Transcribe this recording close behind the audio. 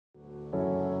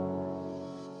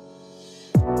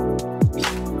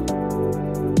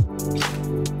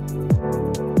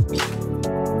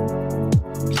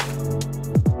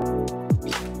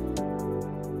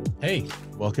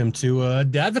Welcome to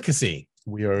Dadvocacy.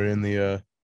 We are in the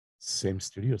same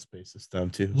studio space this time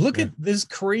too. Look at this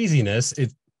craziness.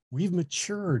 We've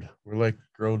matured. We're like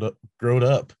grown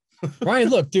up. Ryan,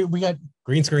 look, dude, we got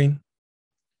green screen.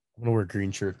 I'm gonna wear a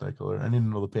green shirt that color. I need to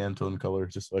know the Pantone color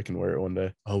just so I can wear it one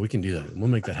day. Oh, we can do that. We'll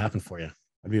make that happen for you.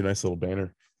 That'd be a nice little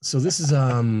banner. So this is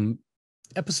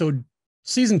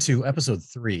season 2, episode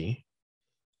 3.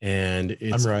 And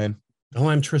it's I'm Ryan. Oh,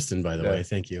 I'm Tristan, by the Yeah. way.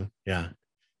 Thank you. Yeah.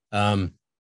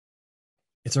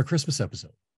 It's our Christmas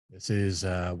episode. This is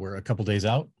we're a couple days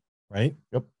out, right?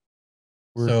 Yep.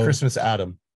 We're Christmas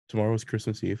Adam. Tomorrow's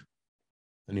Christmas Eve.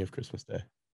 Then you have Christmas Day.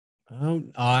 Oh,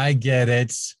 I get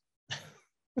it.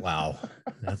 Wow.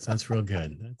 That's real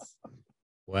good.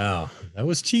 Wow. That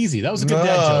was cheesy. That was a good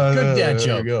dad joke. Good dad joke.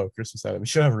 There we go. Christmas Adam. We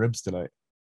should have ribs tonight.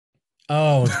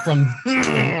 Oh, from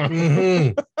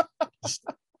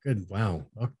good. Wow.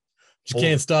 Okay. You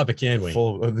can't stop it, can we?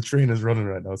 The train is running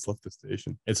right now. It's left the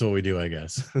station. It's what we do, I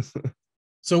guess.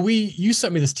 So you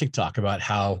sent me this TikTok about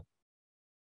how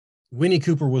Winnie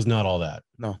Cooper was not all that.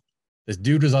 No. This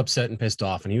dude was upset and pissed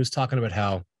off, and he was talking about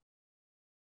how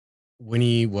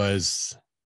Winnie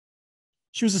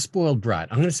she was a spoiled brat.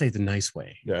 I'm going to say it the nice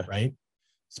way. Yeah. Right?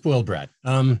 Spoiled brat.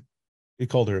 He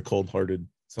called her a cold-hearted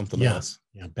something else.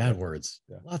 Yeah, bad words.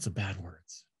 Yeah. Lots of bad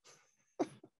words.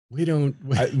 We don't.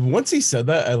 Once he said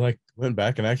that, I went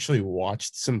back and actually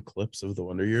watched some clips of the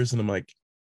Wonder Years, and I'm like,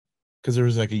 because there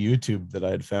was a YouTube that I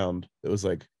had found that was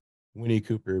Winnie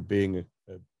Cooper being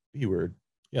a B word.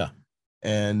 Yeah.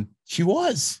 And she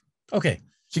was. Okay.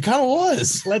 She kind of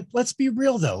was. Let's be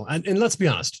real though, and let's be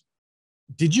honest.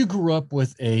 Did you grow up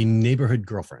with a neighborhood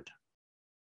girlfriend?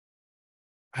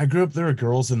 I grew up. There were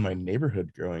girls in my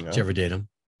neighborhood growing up. Did you ever date them?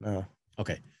 No.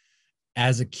 Okay.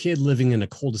 As a kid living in a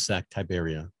cul-de-sac type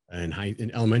area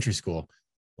in elementary school,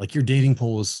 your dating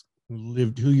pool was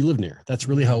who you lived near. That's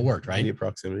really how it worked, right? Immediate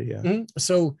proximity, yeah. Mm-hmm.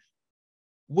 So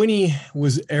Winnie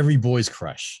was every boy's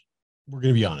crush. We're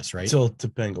gonna be honest, right? Until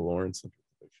Topanga Lawrence.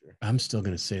 I'm still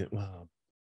gonna say it. Well,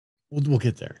 we'll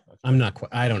get there. I'm not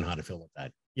quite. I don't know how to feel about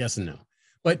that. Yes and no.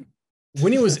 But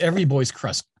Winnie was every boy's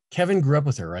crush. Kevin grew up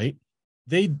with her, right?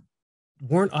 They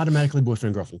weren't automatically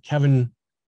boyfriend and girlfriend. Kevin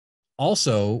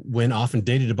also went off and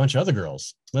dated a bunch of other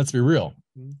girls. Let's be real,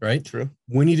 right? True.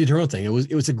 Winnie did her own thing.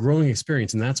 It was a growing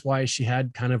experience, and that's why she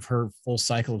had kind of her full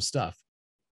cycle of stuff.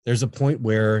 There's a point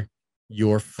where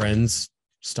your friends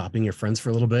stop being your friends for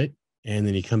a little bit, and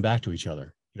then you come back to each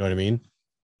other. You know what I mean?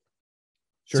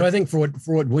 Sure. So I think for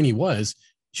what Winnie was,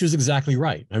 she was exactly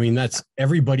right. I mean, that's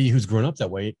everybody who's grown up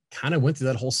that way kind of went through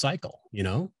that whole cycle. You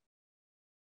know,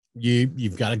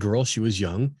 you've got a girl. She was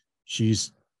young.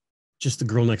 She's just the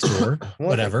girl next door,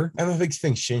 whatever. And I think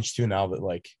things changed too now that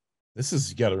this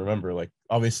is, you got to remember,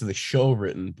 obviously the show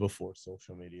written before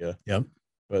social media. Yep.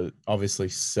 But obviously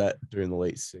set during the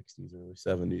late 60s, early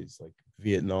 70s,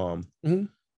 Vietnam. Mm-hmm.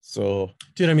 So,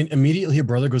 dude, I mean, immediately her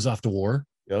brother goes off to war.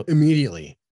 Yep.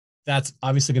 Immediately. That's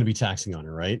obviously going to be taxing on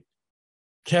her, right?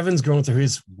 Kevin's going through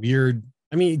his weird.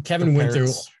 I mean, Kevin went through.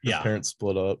 Yeah. Parents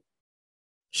split up.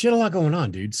 She had a lot going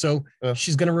on, dude. So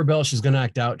she's going to rebel. She's going to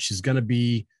act out. She's going to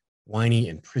be whiny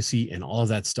and prissy and all of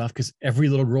that stuff because every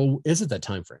little girl is at that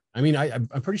time frame. I mean, I'm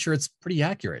pretty sure it's pretty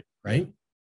accurate, right?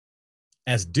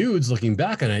 As dudes looking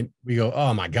back on it, we go,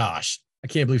 oh my gosh, I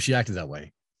can't believe she acted that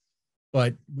way.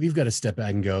 But we've got to step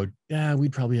back and go, yeah,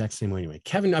 we'd probably act the same way anyway.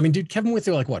 Kevin went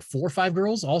through 4 or 5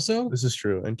 girls also. This is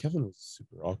true. And Kevin was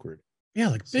super awkward.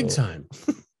 Yeah, big time.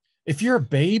 If you're a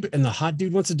babe and the hot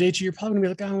dude wants to date you, you're probably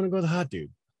gonna be I want to go with the hot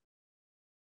dude.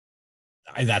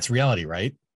 That's reality,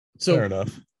 right? So fair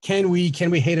enough. Can we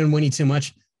hate on Winnie too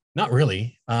much? Not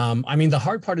really. I mean, the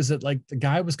hard part is that the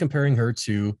guy was comparing her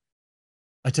to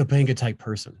a Topanga type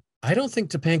person. I don't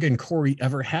think Topanga and Corey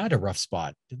ever had a rough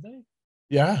spot, did they?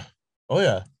 Yeah. Oh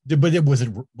yeah. But it was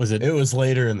it. It was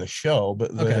later in the show,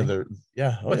 but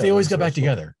yeah. But they always got back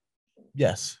together.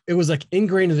 Yes. It was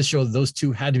ingrained in the show that those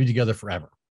two had to be together forever.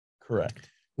 Correct.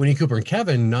 Winnie Cooper and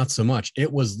Kevin, not so much. It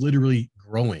was literally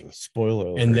growing. Spoiler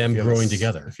alert, and them growing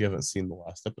together. If you haven't seen the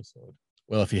last episode.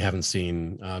 Well, if you haven't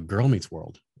seen Girl Meets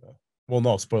World. Yeah. Well,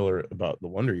 no, spoiler about the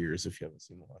Wonder Years if you haven't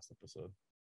seen the last episode.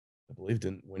 I believe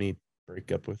didn't Winnie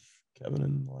break up with Kevin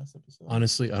in the last episode?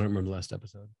 Honestly, I don't remember the last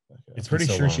episode. Okay. It's pretty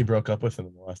sure she broke up with him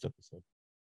in the last episode.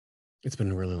 It's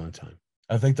been a really long time.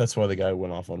 I think that's why the guy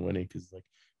went off on Winnie because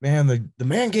man, the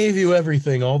man gave you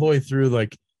everything all the way through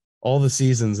all the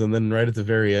seasons, and then right at the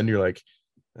very end, you're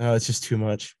oh, it's just too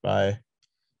much. Bye.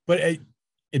 But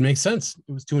it makes sense.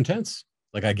 It was too intense.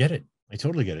 I get it. I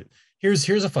totally get it. Here's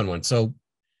a fun one. So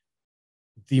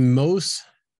the most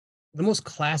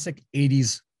classic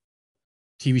 80s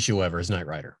TV show ever is Knight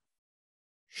Rider.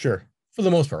 Sure. for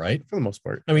the most part, right? For the most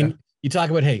part. I mean, you talk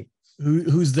about, hey,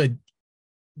 who's the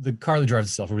car that drives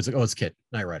itself? Everybody's like, oh, it's Kit,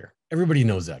 Knight Rider. Everybody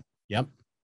knows that. Yep.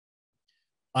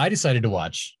 I decided to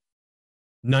watch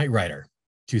Knight Rider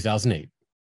 2008.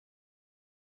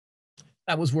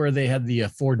 That was where they had the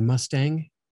Ford Mustang.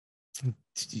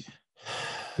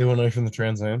 They went away from the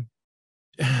Trans Am.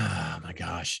 Oh my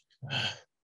gosh.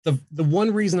 The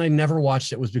one reason I never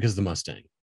watched it was because of the Mustang.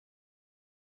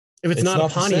 If it's not a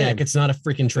Pontiac, it's not a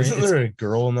freaking Trans. Isn't there a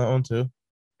girl in that one too?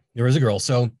 There is a girl.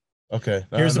 So okay,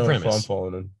 here's the premise. I'm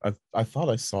following in. I thought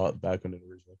I saw it back when it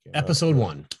originally came out. Episode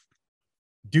 1.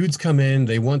 Dudes come in.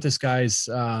 They want this guy's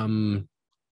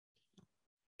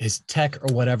his tech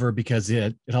or whatever because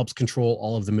it helps control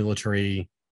all of the military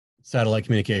satellite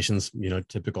communications. You know,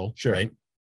 typical, sure. Right?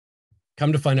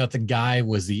 Come to find out, the guy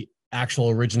was the actual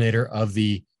originator of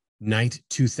the Knight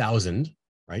 2000,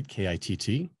 right? KITT,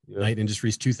 yeah. Knight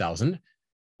Industries 2000,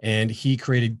 and he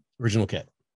created original kit.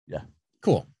 Yeah,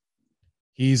 cool.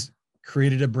 He's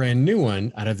created a brand new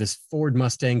one out of this Ford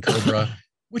Mustang Cobra,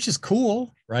 which is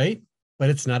cool, right? But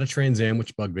it's not a Trans Am,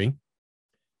 which bugged me.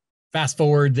 Fast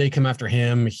forward, they come after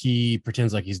him. He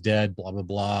pretends like he's dead, blah, blah,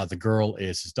 blah. The girl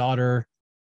is his daughter.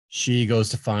 She goes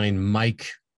to find Mike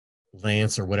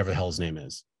Lance or whatever the hell his name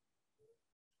is.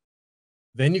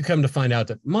 Then you come to find out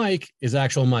that Mike is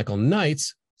actual Michael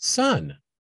Knight's son.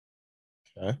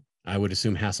 Okay. I would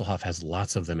assume Hasselhoff has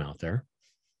lots of them out there.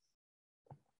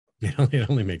 It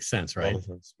only makes sense, right? All of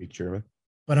them speak German.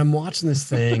 But I'm watching this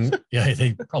thing. Yeah,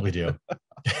 they probably do.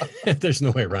 There's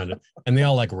no way around it. And they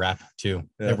all like rap too.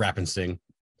 Yeah. They rap and sing.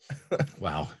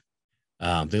 Wow.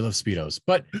 They love Speedos.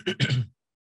 But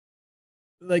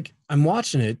like I'm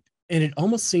watching it and it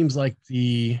almost seems like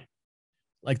the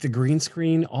green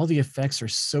screen, all the effects are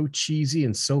so cheesy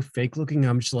and so fake looking.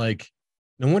 I'm just like,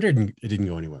 no wonder it didn't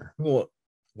go anywhere. Well,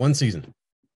 one season.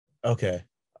 Okay.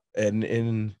 And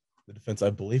in the defense,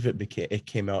 I believe it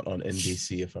came out on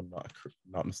NBC, if I'm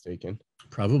not mistaken.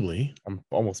 Probably. I'm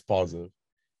almost positive.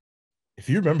 If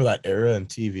you remember that era in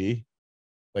TV,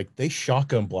 like they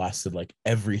shotgun blasted like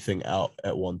everything out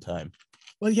at one time.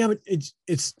 Well, yeah, but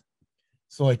it's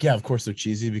so like, yeah, of course they're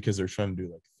cheesy because they're trying to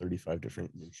do like 35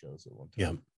 different new shows at one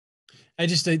time.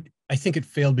 Yeah. I think it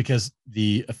failed because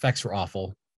the effects were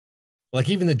awful. Like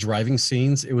even the driving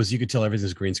scenes, you could tell everything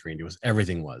was green screened.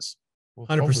 Everything was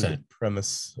 100%.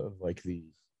 Premise of like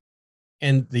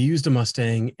and they used a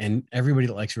Mustang, and everybody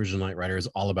that likes original Knight Rider is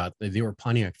all about, they were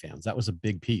Pontiac fans. That was a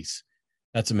big piece.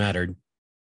 That's what mattered.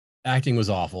 Acting was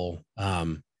awful.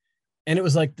 And it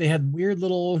was like they had weird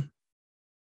little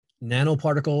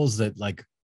nanoparticles that like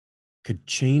could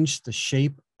change the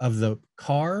shape of the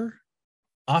car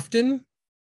often.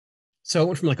 So it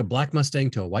went from like a black Mustang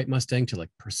to a white Mustang to like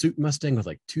Pursuit Mustang with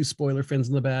like 2 spoiler fins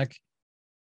in the back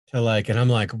to like, and I'm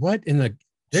like, what in the,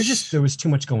 there was too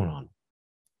much going on.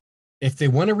 If they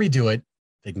want to redo it,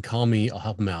 they can call me. I'll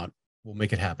help them out. We'll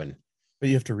make it happen. But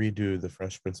you have to redo the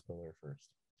Fresh Prince of Bel-Air first.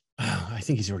 Oh, I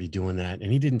think he's already doing that,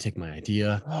 and he didn't take my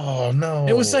idea. Oh no!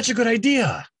 It was such a good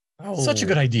idea. Oh, such a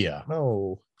good idea.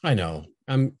 No, I know.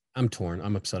 I'm torn.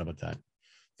 I'm upset about that.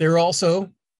 There are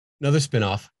also another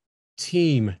spinoff,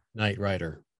 Team Knight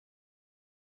Rider.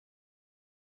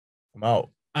 I'm out.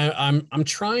 I'm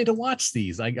trying to watch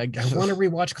these. I want to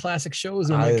rewatch classic shows,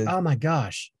 and I'm like, oh my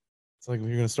gosh. It's like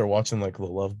you're gonna start watching like The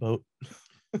Love Boat.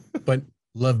 But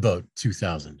Love Boat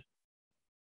 2000.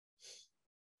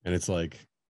 And it's like,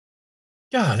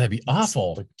 God, that'd be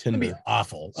awful. Like Tinder. That'd be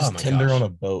awful. Just Tinder on a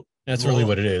boat. That's really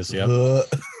what it is. Yeah.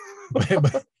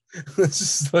 but it's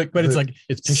just like, but it's like,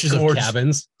 it's pictures of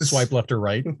cabins. Swipe left or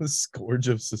right. The scourge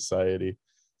of society.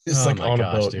 It's like on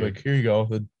a boat. Dude. Like, here you go.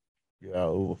 Yeah.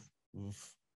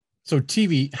 Oof. So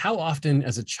TV, how often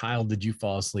as a child did you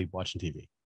fall asleep watching TV?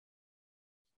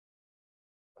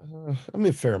 I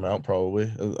mean, a fair amount,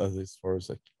 probably, as far as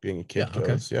like being a kid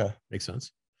goes. Yeah, makes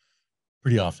sense.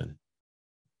 Pretty often.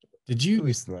 Did you at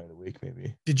least a night a week,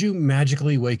 maybe? Did you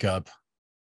magically wake up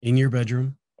in your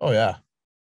bedroom? Oh yeah.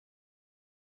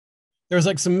 There was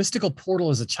like some mystical portal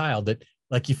as a child that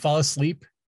like you fall asleep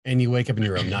and you wake up in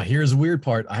your room. Now here's the weird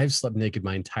part: I've slept naked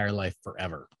my entire life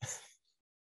forever.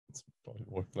 That's probably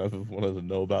more than I've wanted to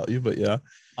know about you, but yeah,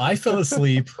 I fell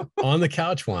asleep on the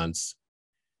couch once.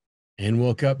 And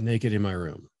woke up naked in my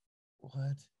room. What?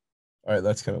 All right,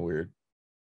 that's kind of weird.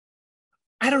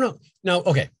 I don't know. No,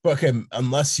 okay. Okay,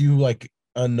 unless you like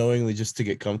unknowingly just to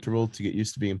get comfortable, to get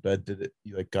used to being in bed,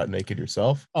 you like got naked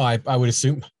yourself? Oh, I would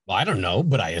assume. Well, I don't know,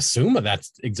 but I assume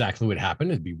that's exactly what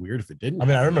happened. It'd be weird if it didn't. I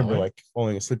mean, I remember like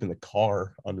falling asleep in the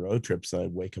car on road trips and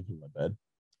I'd wake up in my bed.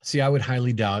 See, I would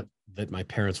highly doubt that my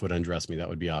parents would undress me. That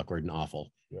would be awkward and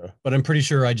awful. Yeah. But I'm pretty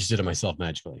sure I just did it myself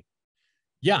magically.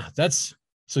 Yeah, that's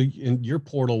so. And your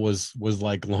portal was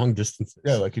like long distances.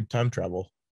 Yeah, like you time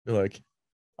travel. You're like,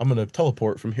 I'm gonna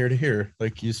teleport from here to here.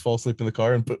 Like you just fall asleep in the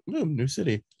car and boom, new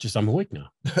city. Just I'm awake now.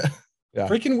 Yeah.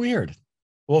 Freaking weird.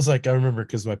 Well, it's like I remember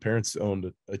because my parents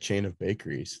owned a chain of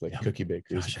bakeries, like Yeah. cookie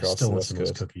bakeries Gosh, I across still the want West some of those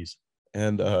Coast. cookies.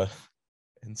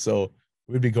 And so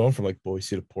we'd be going from like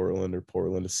Boise to Portland or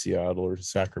Portland to Seattle or to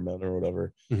Sacramento or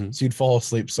whatever. Mhm. So you'd fall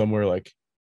asleep somewhere like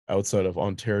outside of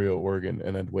Ontario, Oregon,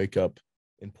 and I'd wake up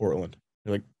in Portland.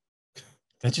 You're like,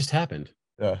 That just happened.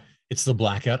 yeah, It's the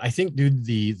blackout. I think, dude,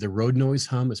 the road noise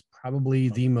hum is probably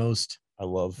the most I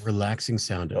love. relaxing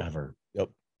sound Yep. ever. Yep.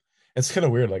 It's kind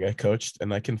of weird. Like I coached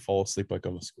and I can fall asleep like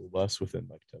on a school bus within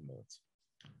like 10 minutes.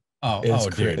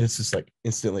 Dude. It's just like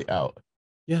instantly out.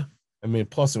 Yeah. I mean,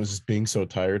 plus it was just being so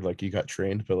tired, like you got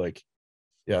trained, but like,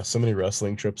 yeah, so many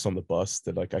wrestling trips on the bus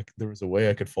that like there was a way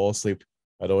I could fall asleep.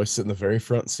 I'd always sit in the very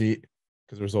front seat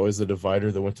because there was always the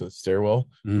divider that went to the stairwell.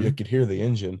 Mhm. You could hear the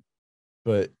engine,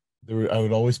 but I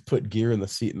would always put gear in the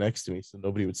seat next to me so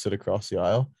nobody would sit across the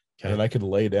aisle. Okay. And then I could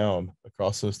lay down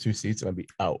across those two seats and I'd be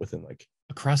out within like,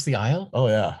 Across the aisle? oh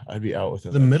yeah, I'd be out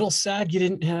within The like, middle sag you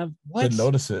didn't have? What? didn't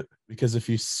notice it because if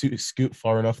you scoot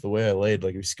far enough the way I laid,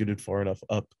 like if you scooted far enough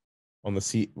up on the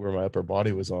seat where my upper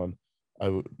body was on,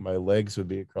 my legs would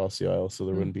be across the aisle, so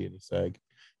there wouldn't be any sag.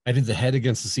 I did the head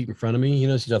against the seat in front of me. You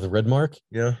know, she'd have the red mark.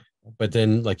 Yeah, But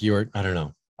then, like, you were, I don't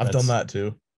know. I've done that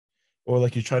too. Or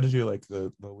like you try to do like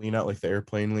the lean out, like the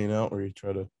airplane lean out, where you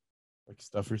try to like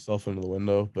stuff yourself into the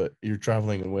window, but you're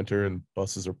traveling in winter and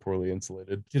buses are poorly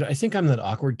insulated. Dude, I think I'm that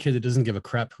awkward kid that doesn't give a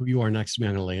crap who you are next to me.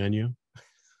 I'm going to lay on you.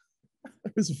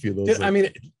 There's a few of those. Dude, like, I mean,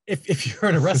 if you're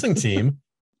on a wrestling team,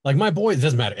 like my boy, it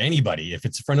doesn't matter anybody. If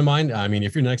it's a friend of mine, I mean,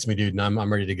 if you're next to me, dude, and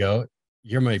I'm ready to go,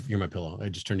 you're my pillow. I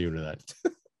just turned you into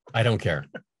that. I don't care.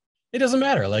 It doesn't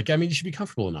matter. Like, I mean, you should be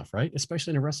comfortable enough, right?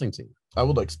 Especially in a wrestling team. I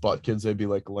would like spot kids. They'd be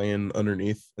like laying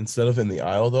underneath instead of in the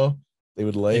aisle though. They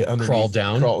would lay underneath, crawl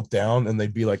down, and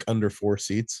they'd be like under 4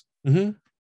 seats. Mm-hmm. And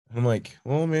I'm like,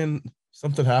 well, man,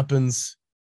 something happens,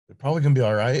 they're probably gonna be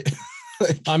all right.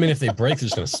 Like, I mean, if they break, they're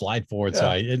just going to slide forward. Yeah.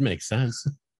 So it makes sense.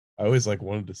 I always like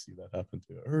wanted to see that happen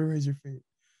too. Or raise your feet.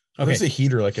 Okay. There's a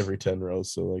heater like every 10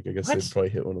 rows, so like I guess What? they'd probably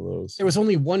hit one of those. There was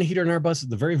only one heater in our bus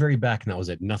at the very, very back, and that was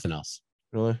it. Nothing else.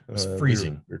 Really? It was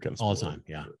freezing we were kind of all the time.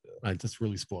 Yeah. That's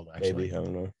really spoiled, actually. Maybe, I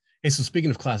don't know. Hey, so speaking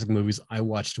of classic movies, I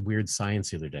watched Weird Science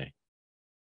the other day.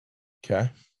 Okay.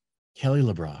 Kelly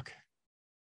LeBrock.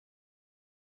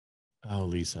 Oh,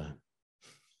 Lisa.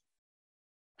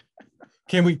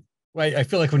 Can we? I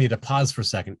feel like we need to pause for a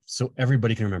second so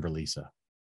everybody can remember Lisa.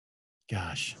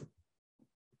 Gosh.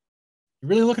 You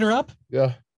really looking her up?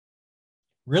 Yeah.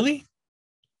 Really?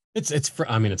 It's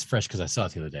fresh because I saw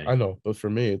it the other day. I know, but for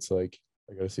me, it's like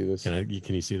I gotta see this. Can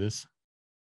you see this?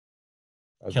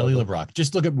 Kelly LeBrock.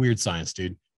 Just look at Weird Science,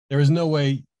 dude. There is no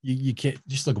way you can't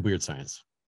just look at Weird Science.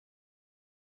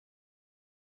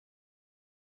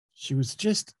 She was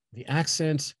just the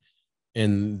accent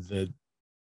and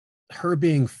her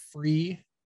being free.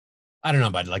 I don't know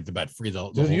about free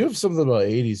though. Dude, you have something about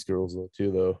 80s girls though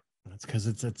too, though. That's because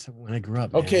it's when I grew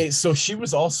up. Okay, man. so she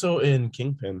was also in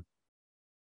Kingpin.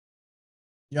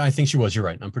 Yeah, I think she was. You're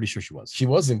right. I'm pretty sure she was. She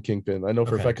was in Kingpin. I know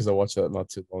for a Okay. fact because I watched that not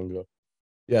too long ago.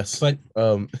 Yes, But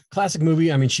classic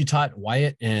movie. I mean, she taught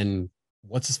Wyatt and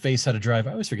what's his face how to drive.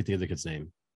 I always forget the other kid's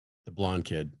name, the blonde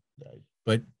kid.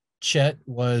 But Chet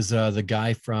was the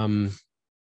guy from.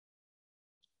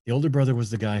 The older brother was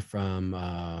the guy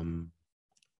from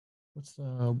what's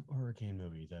the hurricane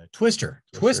movie? The Twister.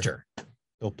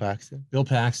 Bill Paxton. Bill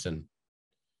Paxton.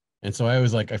 And so I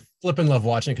was like, I flippin' love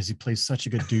watching it because he plays such a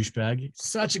good douchebag.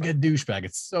 Such a good douchebag.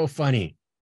 It's so funny.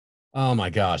 Oh my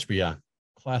gosh. But yeah,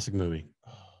 classic movie.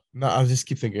 No, I just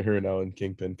keep thinking of her now in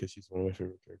Kingpin because she's one of my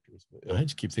favorite characters. But yeah. I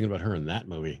just keep thinking about her in that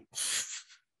movie.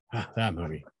 That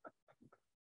movie.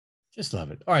 Just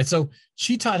love it. All right. So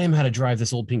she taught him how to drive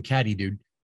this old pink caddy, dude.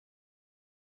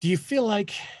 Do you feel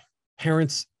like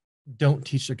parents don't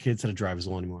teach their kids how to drive as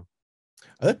well anymore?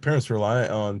 I think parents rely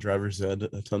on driver's ed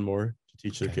a ton more to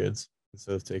teach their kids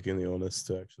instead of taking the onus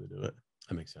to actually do it.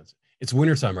 That makes sense. It's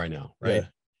wintertime right now, right? Yeah.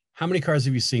 How many cars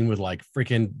have you seen with like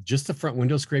freaking just the front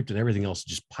window scraped and everything else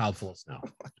just piled full of snow?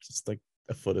 Just like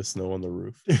a foot of snow on the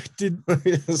roof. Did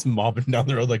just mobbing down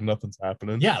the road like nothing's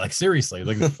happening. Yeah, like seriously,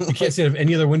 like you can't see it of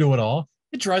any other window at all.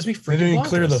 It drives me freaking. They didn't even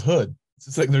clear the hood.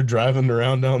 It's like they're driving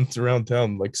around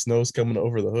town, like snow's coming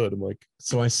over the hood. I'm like,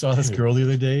 so I saw this girl the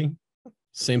other day.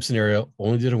 Same scenario,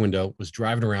 only did a window, was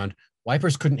driving around.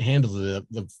 Wipers couldn't handle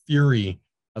the fury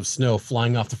of snow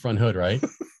flying off the front hood, right?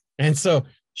 And so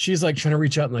she's like trying to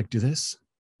reach out and like do this.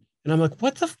 And I'm like,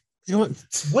 what the You know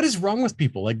what is wrong with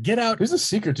people? Like, get out. There's a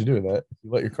secret to doing that. If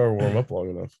you let your car warm up long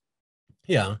enough.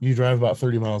 Yeah. You drive about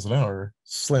 30 miles an hour,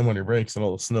 slam on your brakes, and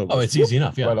all the snow goes. Oh, it's easy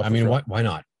enough. Yeah. Right off I the mean, truck. why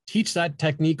not? Teach that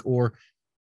technique, or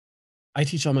I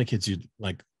teach all my kids, you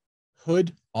like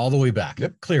hood all the way back.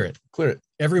 Yep. Clear it. Clear it.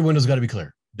 Every window's got to be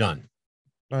clear. Done.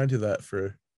 I do that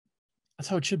for. That's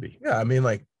how it should be. Yeah. I mean,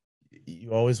 like,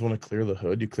 you always want to clear the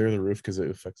hood. You clear the roof because it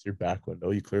affects your back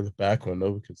window. You clear the back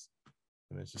window because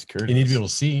it's just courteous. You need to be able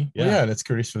to see. Yeah. Well, yeah. And it's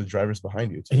courteous for the drivers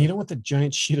behind you, too. And you don't want the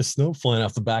giant sheet of snow flying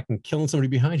off the back and killing somebody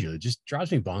behind you. It just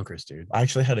drives me bonkers, dude. I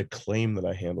actually had a claim that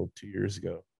I handled 2 years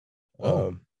ago.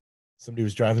 Oh. Somebody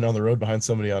was driving down the road behind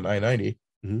somebody on I-90,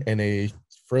 and a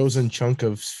frozen chunk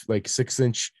of like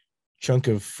 6-inch chunk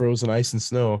of frozen ice and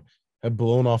snow had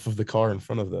blown off of the car in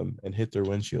front of them and hit their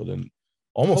windshield and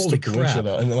almost took the windshield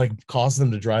out, and it like caused them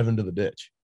to drive into the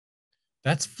ditch.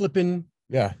 That's flipping.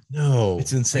 Yeah. No.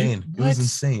 It's insane. It was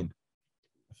insane.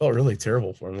 I felt really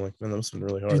terrible for him. Like, man, that must have been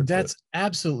really hard. Dude, that's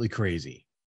absolutely crazy.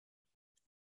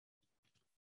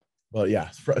 But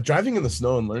yeah, driving in the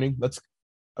snow and learning,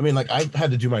 I mean, like, I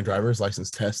had to do my driver's license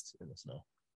test in the snow.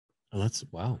 Oh, that's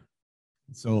wow.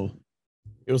 So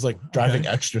it was like driving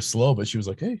extra slow, but she was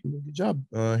like, hey, good job.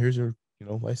 Here's your,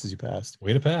 license you passed.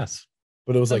 Way to pass.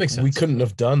 But it was like, we couldn't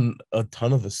have done a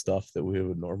ton of the stuff that we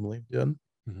would normally have done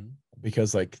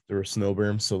because like there were snow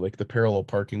berms. So like the parallel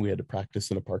parking, we had to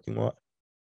practice in a parking lot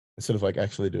instead of like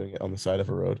actually doing it on the side of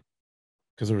a road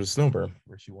because there was a snow berm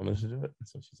where she wanted to do it. And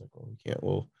so she's like, well, we can't.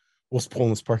 We'll pull in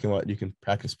this parking lot. You can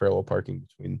practice parallel parking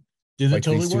between like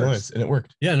totally these two lines. And it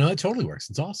worked. Yeah, no, it totally works.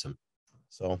 It's awesome.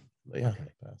 So yeah, okay.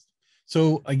 Passed.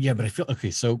 So yeah, but I feel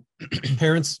okay. So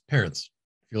parents, if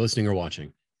you're listening or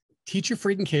watching, teach your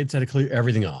freaking kids how to clear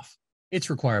everything off. It's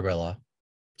required by law.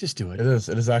 Just do it. It is.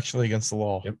 It is actually against the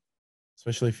law. Yep.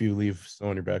 Especially if you leave snow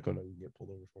on your back window, you can get pulled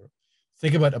over for it.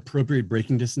 Think about appropriate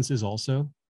braking distances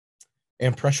also.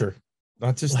 And pressure.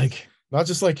 Not just like,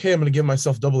 hey, I'm going to give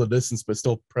myself double the distance, but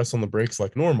still press on the brakes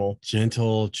like normal.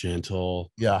 Gentle.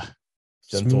 Yeah.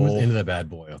 Smooth into the bad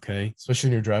boy, okay? Especially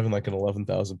when you're driving like an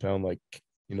 11,000 pound, like,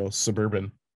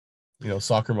 Suburban,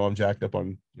 soccer mom jacked up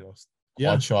on,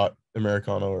 quad shot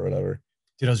Americano or whatever.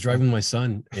 Dude, I was driving with my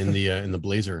son in the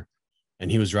Blazer,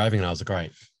 and he was driving, and I was like, all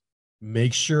right,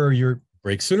 make sure your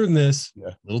brake sooner than this. Yeah.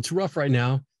 A little too rough right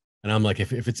now. And I'm like,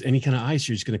 if it's any kind of ice,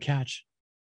 you're just going to catch.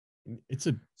 It's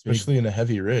especially in a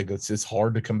heavy rig. It's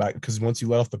hard to come back because once you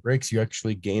let off the brakes, you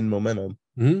actually gain momentum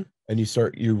and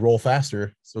you roll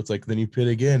faster. So it's like, then you pit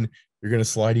again, you're going to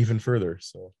slide even further.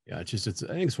 So yeah, I think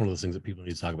it's one of those things that people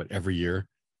need to talk about every year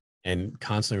and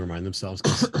constantly remind themselves,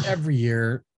 because every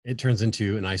year it turns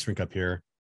into an ice rink up here.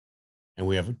 And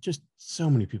we have just so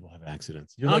many people have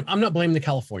accidents. I'm not blaming the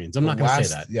Californians. I'm not going to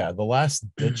say that. Yeah. The last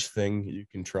ditch thing you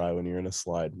can try when you're in a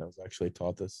slide. And I was actually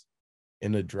taught this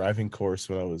in a driving course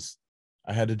when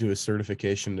I had to do a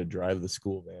certification to drive the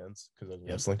school vans because I was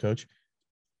a wrestling coach.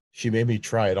 She made me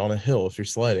try it on a hill. If you're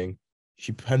sliding,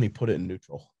 she had me put it in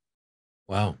neutral.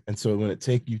 Wow. And so when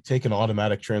you take an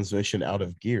automatic transmission out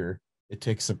of gear, it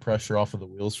takes the pressure off of the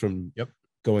wheels from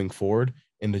going forward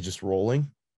into just rolling.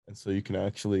 And so you can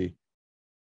actually,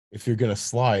 if you're going to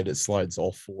slide, it slides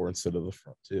all four instead of the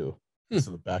front two.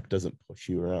 So the back doesn't push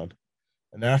you around.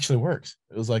 And that actually works.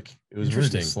 It was really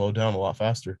to slow down a lot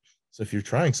faster. So if you're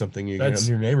trying something, you're in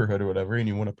your neighborhood or whatever, and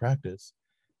you want to practice,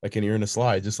 like, and you're in a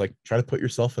slide, just like try to put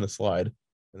yourself in a slide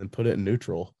and then put it in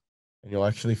neutral, and you'll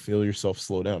actually feel yourself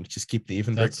slow down. Just keep the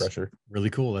even brake pressure. Really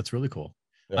cool. That's really cool.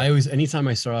 Yeah. Anytime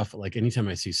I start off, like anytime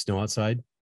I see snow outside,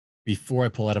 before I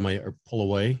pull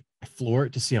away, I floor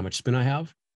it to see how much spin I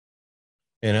have.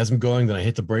 And as I'm going, then I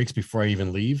hit the brakes before I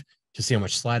even leave to see how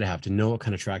much slide I have to know what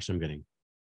kind of traction I'm getting.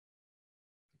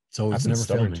 So it's never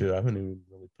stubborn too. I haven't even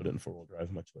really put it in 4-wheel drive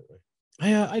much lately.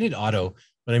 I did auto,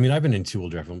 but I mean, I've been in 2-wheel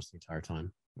drive almost the entire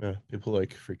time. Yeah, people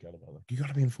like freak out about it. Like, you got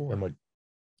to be in 4. I'm like,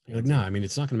 no, I mean,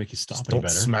 it's not going to make you stop any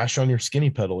better. Smash on your skinny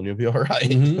pedal and you'll be all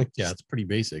right. Yeah, it's pretty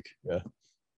basic. Yeah.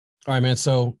 All right, man.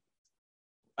 So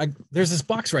there's this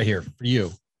box right here for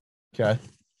you. Okay.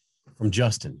 From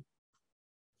Justin.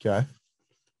 Okay.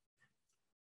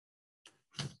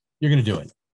 You're going to do it.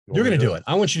 You're going to do it.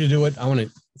 I want you to do it.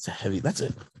 It's a heavy. That's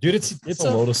it. Dude, it's a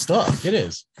load of stuff. It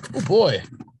is. Oh, boy.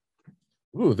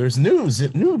 Ooh, there's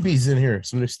newbies in here.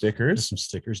 Some new stickers. There's some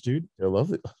stickers, dude. I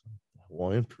love it.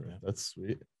 Hawaiian print. That's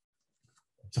sweet.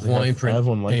 It's a Hawaiian print. I have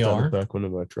one like that in the back window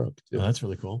of my truck, too. Oh, that's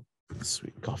really cool.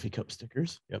 Sweet. Coffee cup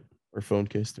stickers. Yep. Or phone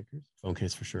case stickers. Phone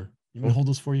case for sure. You want to hold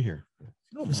those for you here?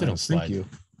 No, don't slide. Thank you.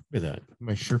 Look at that.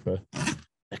 My Sherpa.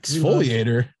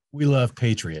 Exfoliator. We love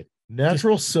Patriot.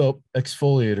 Natural soap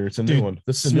exfoliator. It's a new one.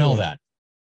 Smell that.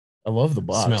 I love the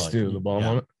box Smell it. too. The balm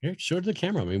on it. Here, show it to the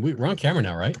camera. I mean, we're on camera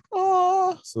now, right?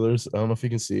 Oh, so there's, I don't know if you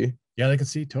can see. Yeah, they can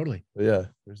see totally. But yeah,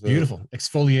 there's Beautiful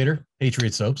exfoliator,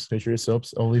 Patriot soaps. Patriot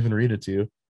soaps. I'll even read it to you.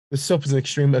 This soap is an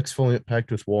extreme exfoliant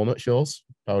packed with walnut shells,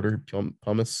 powdered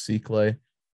pumice, sea clay,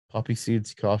 poppy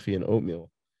seeds, coffee, and oatmeal.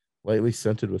 Lightly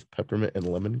scented with peppermint and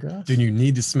lemongrass. Dude, you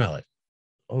need to smell it.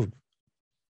 Oh,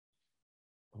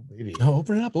 baby. No,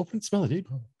 open it up. Open it, smell it, dude.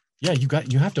 Yeah,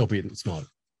 you have to open it and smell it.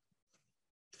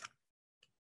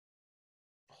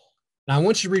 Now I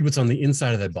want you to read what's on the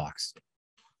inside of that box.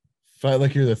 Fight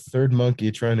like you're the third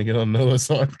monkey trying to get on Noah's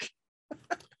Ark.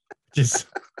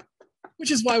 Which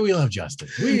is why we love Justin.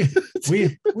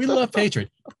 We love Patriot.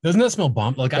 Doesn't that smell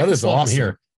bomb? Like That I is smell awesome.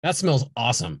 Here. That smells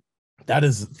awesome. That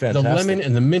is fantastic. The lemon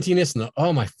and the mintiness and the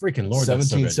oh my freaking lord.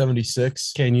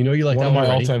 1776. Okay, and you know you like One that of my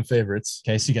already. all-time favorites.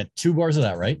 Okay, so you got 2 bars of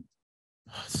that, right?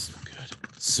 Oh, so good.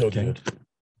 So good.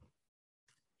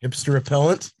 Hipster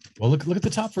repellent. Well, look at the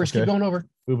top first. Okay. Keep going over.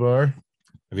 Fubar.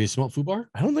 Have you smelled Fubar?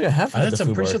 I don't think I have had I'm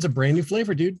the pretty sure Fubar. it's a brand new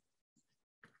flavor, dude.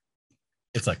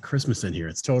 It's like Christmas in here.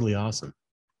 It's totally awesome.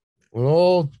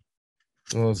 Well,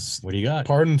 What do you got?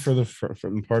 pardon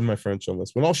my French on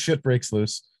this. When all shit breaks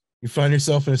loose, you find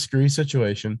yourself in a screwy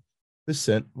situation. This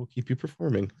scent will keep you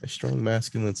performing. A strong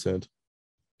masculine scent.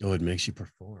 Oh, it makes you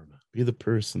perform. Be the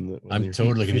person that. when I'm your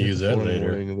totally feet gonna hit use the that floor in the later.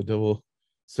 morning And the devil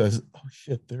says, "Oh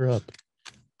shit, they're up."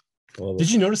 I love it.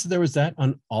 Did you notice that there was that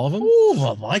on all of them? Ooh,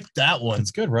 I like that one.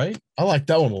 It's good, right? I like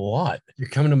that one a lot. You're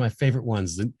coming to my favorite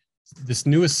ones. This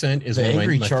newest scent is The one of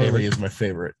Angry my Charlie favorite. is my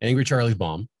favorite. Angry Charlie's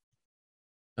Bomb.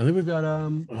 I think we've got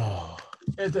Oh,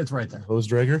 it's right there. Hose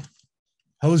Dragger.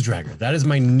 Hose Dragger. That is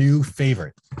my new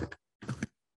favorite.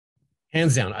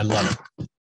 Hands down, I love it.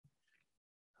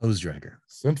 Hose Dragger.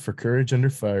 Scent for courage under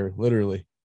fire. Literally.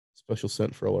 Special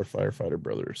scent for all our firefighter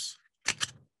brothers.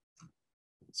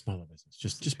 Smaller business.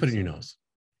 Just put it in your nose.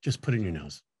 Just put it in your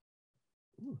nose.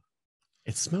 Ooh.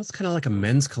 It smells kind of like a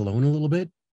men's cologne a little bit.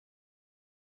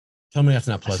 Tell me that's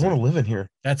not I just pleasant. want to live in here.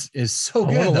 That is so I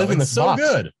good. wanna live Though. in It's this so box.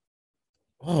 good.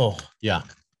 Oh, Yeah.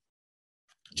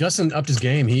 Justin upped his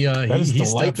game. He stepped up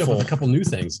delightful. with a couple new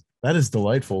things. that is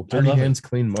delightful. I Dirty love it. hands,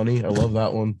 clean money. I love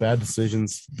that one. Bad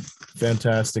decisions.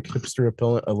 Fantastic. Hipster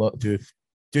repellent. I love, dude.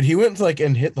 Dude, he went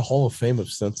and hit the Hall of Fame of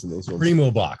scents in those ones.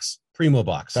 Primo box.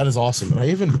 That is awesome. I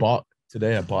even bought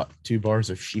 2 bars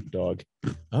of sheepdog.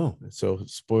 Oh, So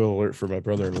spoiler alert for my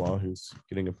brother-in-law who's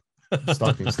getting a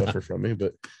stocking stuffer from me.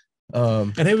 But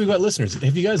and hey, we've got listeners.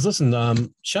 If you guys listen,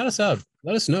 shout us out.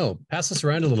 Let us know. Pass us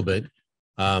around a little bit.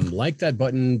 Like that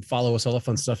button. Follow us. All that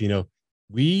fun stuff. You know,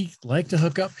 we like to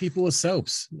hook up people with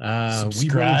soaps. We really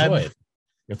Subscribe. enjoy it.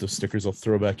 got those stickers I'll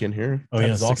throw back in here. Oh That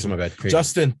yeah, is awesome. awesome. My bad. Crazy.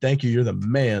 Justin, thank you. You're the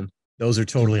man. Those are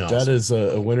totally awesome. That is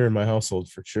a winner in my household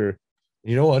for sure.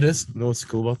 You know what is? You know what's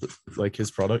cool about his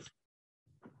product?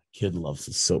 Kid loves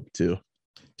his soap too.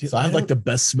 Dude, So I have like the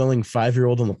best smelling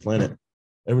 5-year-old on the planet.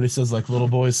 Everybody says like little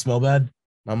boys smell bad.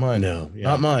 Not mine. no, yeah.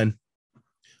 Not mine.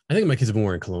 I think my kids have been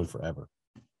wearing cologne forever.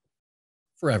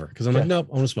 Because I'm like, Okay. nope,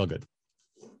 I want to smell good.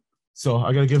 So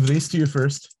I gotta give these to you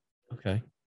first. Okay.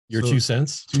 Your So- 2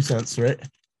 cents. 2 cents, right?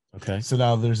 Okay. So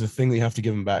now there's a thing that you have to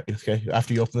give them back. Okay.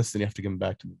 After you open this, then you have to give them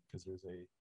back to me because there's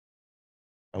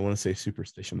I want to say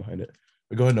superstition behind it.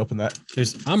 But go ahead and open that.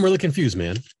 I'm really confused,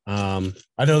 man. I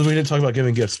know we didn't talk about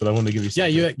giving gifts, but I wanted to give you Yeah,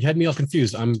 something. you had me all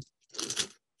confused.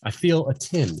 I feel a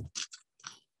tin.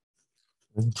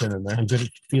 There's a tin in there. I'm good at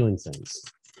feeling things.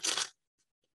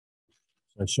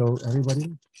 Should I show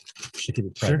everybody? Should keep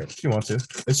it Sure, private. if you want to.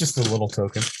 It's just a little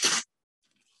token.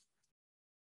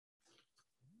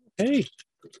 Hey,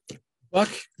 Buck,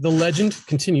 the legend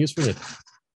continues for it.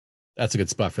 That's a good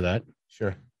spot for that.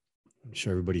 Sure.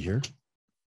 Show everybody here.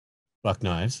 Buck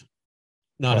Knives,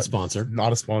 not a sponsor.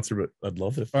 Not a sponsor, but I'd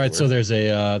love it. If All it right, so were. there's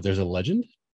a legend.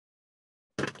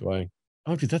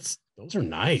 Oh, dude, those are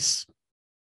nice.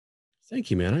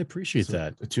 Thank you, man. I appreciate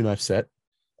that. a 2-knife set.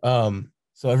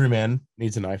 So every man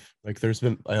needs a knife. Like there's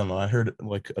been, I don't know, I heard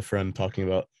like a friend talking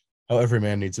about how every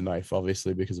man needs a knife,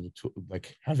 obviously because of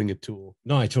like having a tool.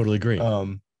 No, I totally agree. But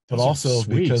Those are also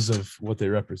sweet. because of what they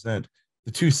represent.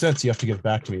 The 2 cents you have to give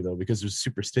back to me though, because there's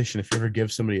superstition. If you ever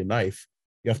give somebody a knife,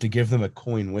 you have to give them a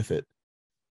coin with it.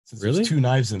 Since Really? there's 2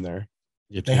 knives in there,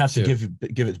 they have to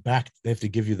give it back. They have to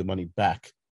give you the money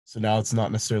back. So now it's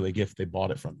not necessarily a gift. They bought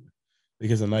it from you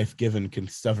because a knife given can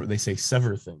sever. They say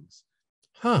sever things.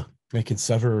 Huh? They can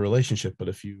sever a relationship, but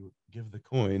if you give the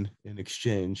coin in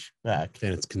exchange back,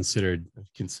 Then it's considered.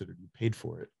 considered you paid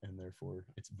for it, and therefore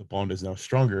the bond is now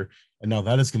stronger. And now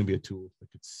that is going to be a tool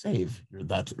that could save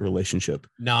that relationship.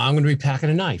 Now I'm going to be packing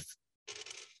a knife,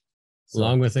 So-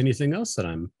 along with anything else that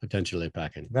I'm potentially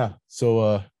packing. Yeah.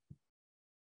 So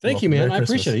Thank you, man. Merry I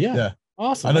Christmas. appreciate it. Yeah. Yeah.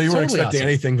 Awesome. I know you That's weren't totally expecting awesome.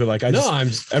 anything, but like I'm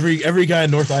just every guy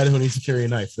in North Idaho needs to carry a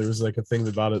knife. There was like a thing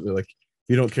about it that like if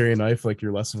you don't carry a knife, like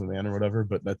you're less of a man or whatever.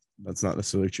 But that's not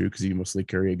necessarily true because you mostly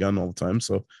carry a gun all the time.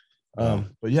 So,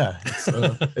 but yeah,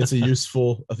 it's a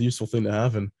useful thing to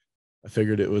have, and I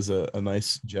figured it was a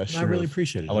nice gesture. I really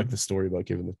appreciate it. I like the story about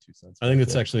giving the 2 cents. I think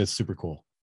it's super cool.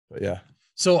 But yeah.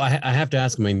 So I have to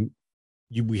ask, I mean,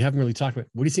 we haven't really talked about,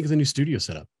 what do you think of the new studio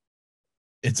setup?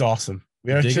 It's awesome.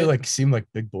 We actually like seem like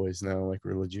big boys now. Like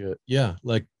we're legit. Yeah.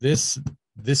 Like this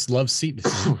love seat.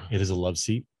 It is a love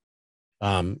seat.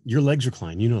 Your legs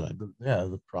recline. You know that.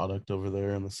 The product over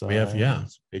there on the side. We have,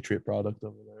 Patriot product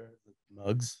over there. The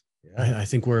mugs. Yeah. I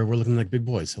think we're looking like big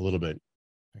boys a little bit.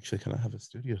 Actually kind of have a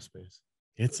studio space.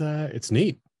 It's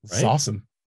neat. It's right? awesome.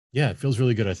 Yeah. It feels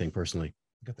really good. I think personally.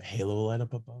 Got the halo light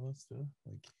up above us too.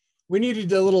 Like we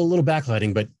needed a little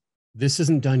backlighting, but this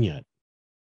isn't done yet.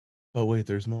 Oh wait,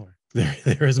 there's more.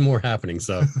 There is more happening.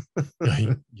 So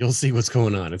you'll see what's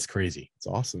going on. It's crazy. It's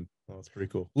awesome. Oh, it's pretty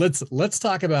cool. Let's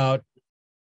talk about,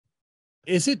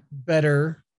 is it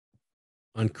better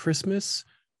on Christmas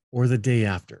or the day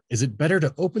after? Is it better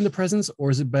to open the presents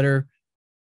or is it better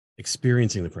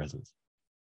experiencing the presents?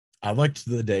 I liked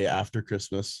the day after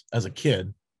Christmas as a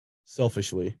kid,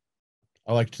 selfishly.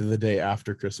 I liked the day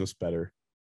after Christmas better.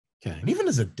 Okay. And even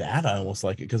as a dad, I almost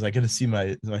like it because I get to see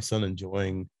my son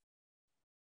enjoying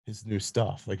his new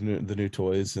stuff, like the new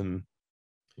toys, and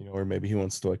or maybe he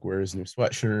wants to like wear his new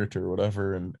sweatshirt or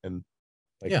whatever, and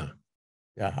like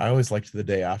yeah, I always liked the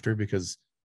day after because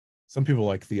some people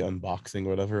like the unboxing or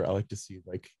whatever. I like to see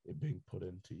like it being put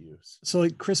into use. So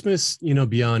like Christmas,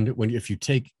 beyond if you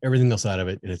take everything else out of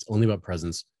it and it's only about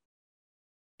presents,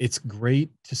 it's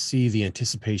great to see the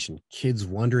anticipation, kids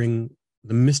wondering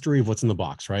the mystery of what's in the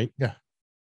box, right? Yeah.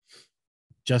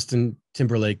 Justin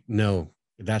Timberlake, no,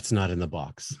 that's not in the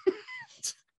box.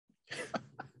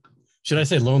 Should I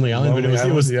say Lonely Island?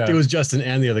 But it was Justin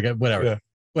and the other guy, whatever. Yeah.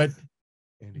 But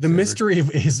the mystery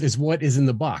is what is in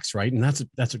the box, right? And that's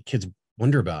what kids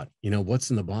wonder about. What's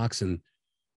in the box,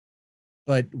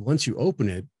 but once you open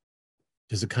it,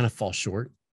 does it kind of fall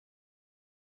short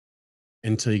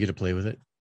until you get to play with it?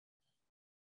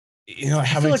 I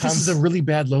feel like this is a really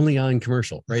bad Lonely Island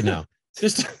commercial right now.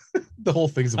 Just the whole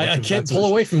thing's. I can't pull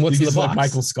away from what's in the box. Like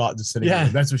Michael Scott just sitting. Yeah,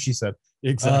 there. That's what she said.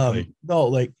 Exactly.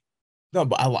 But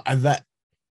I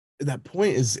that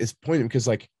point is poignant because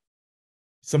like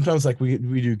sometimes like we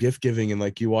do gift giving and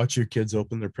like you watch your kids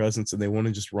open their presents and they want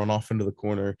to just run off into the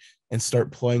corner and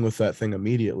start playing with that thing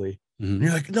immediately. Mm-hmm. And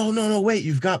you're like, no, wait,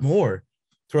 you've got more.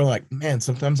 So we're like, man,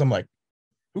 sometimes I'm like,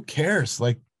 who cares?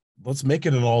 Like, let's make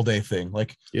it an all day thing.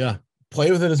 Like, yeah,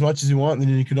 play with it as much as you want, and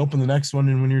then you can open the next one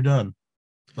and when you're done.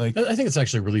 Like, I think it's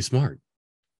actually really smart.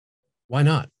 Why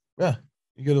not? Yeah.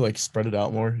 You got to like spread it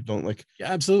out more. Don't like,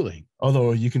 yeah, absolutely.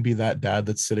 Although you can be that dad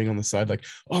that's sitting on the side, like,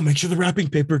 oh, make sure the wrapping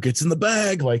paper gets in the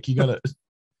bag. Like you got to,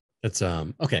 that's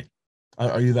okay.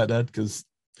 Are you that dad? Because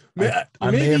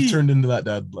I may have turned into that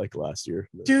dad like last year.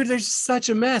 Dude, there's such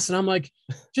a mess. And I'm like,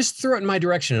 just throw it in my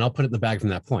direction and I'll put it in the bag from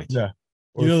that point. Yeah.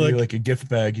 Or like a gift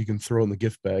bag, you can throw in the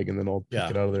gift bag and then I'll pick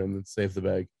it out of there and then save the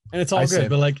bag. And it's all good,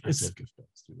 but like it's gift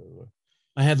bags too, by the way.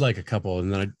 I had like a couple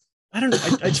and then I don't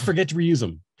know, I just forget to reuse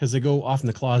them because they go off in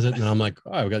the closet and I'm like,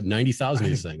 oh, I've got 90,000 of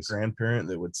these things. Grandparent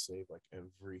that would save like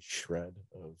every shred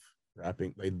of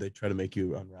wrapping. They try to make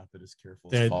you unwrap it as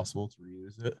careful as possible to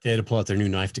reuse it. They had to pull out their new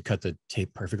knife to cut the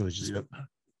tape perfectly.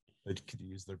 They could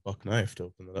use their buck knife to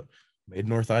open it up. Made in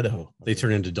North Idaho. They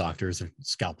turn into doctors or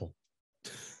scalpel.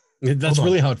 That's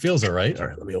really how it feels, all right. All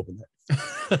right, let me open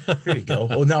that. Here you go.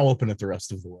 Oh, now open it the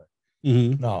rest of the way.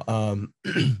 Mm-hmm. No,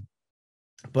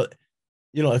 but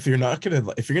if you're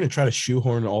gonna try to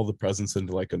shoehorn all the presents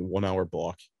into like a 1 hour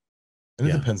block, and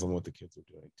it depends on what the kids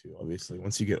are doing too. Obviously,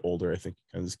 once you get older, I think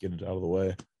you kind of just get it out of the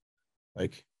way.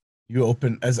 Like you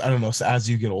open so as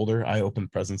you get older, I open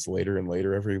presents later and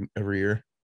later every year.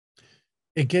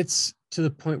 It gets to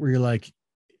the point where you're like,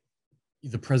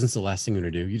 the present's the last thing you're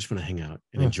gonna do. You just want to hang out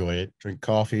and enjoy it, drink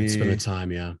coffee, spend the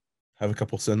time. Yeah, have a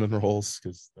couple cinnamon rolls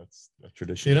because that's a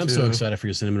tradition. Dude, I'm so excited for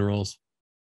your cinnamon rolls.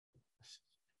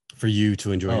 For you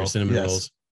to enjoy your cinnamon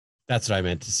rolls. That's what I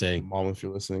meant to say. Mom, if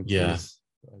you're listening, yeah,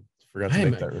 I forgot to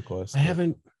make that request. I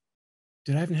haven't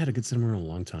had a good cinnamon roll in a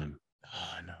long time.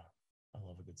 Oh, I know. I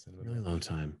love a good cinnamon roll. Really long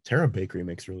time. Terra Bakery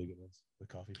makes really good ones. The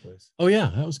coffee place. Oh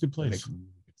yeah, that was a good place. Really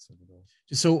good cinnamon rolls.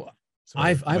 So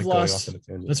I've lost.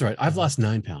 That's right. I've lost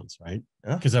 9 pounds, right?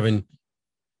 Yeah. Because I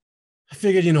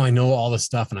figured, I know all the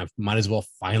stuff, and I might as well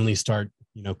finally start,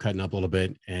 cutting up a little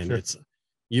bit. And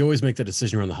you always make that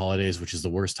decision around the holidays, which is the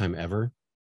worst time ever.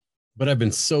 But I've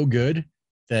been so good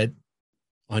that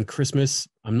on Christmas,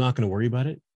 I'm not going to worry about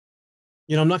it.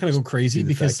 I'm not going to go crazy Be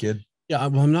the fat because kid.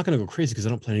 I'm not going to go crazy because I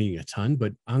don't plan on eating a ton,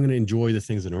 but I'm going to enjoy the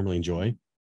things I normally enjoy,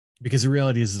 because the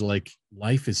reality is like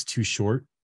life is too short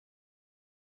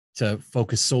to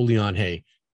focus solely on, hey,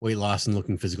 weight loss and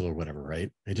looking physical or whatever,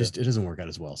 right? It doesn't work out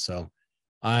as well. So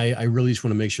I really just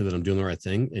want to make sure that I'm doing the right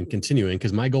thing and continuing,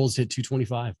 because my goal is to hit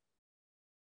 225.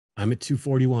 I'm at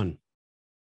 241.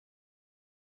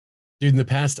 Dude, in the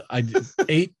past,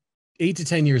 eight to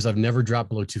 10 years, I've never dropped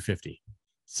below 250.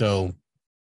 So,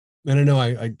 and I know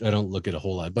I don't look at a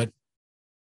whole lot, but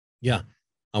yeah,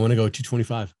 I want to go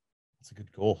 225. That's a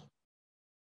good goal.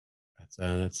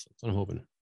 That's what I'm hoping.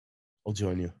 I'll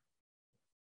join you.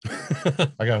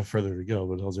 I got further to go,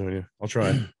 but I'll join you. I'll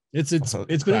try. It's been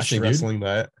interesting, wrestling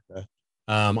diet. Yeah.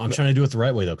 I'm trying to do it the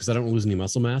right way though, because I don't lose any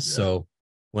muscle mass. Yeah. So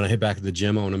when I hit back at the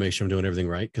gym, I want to make sure I'm doing everything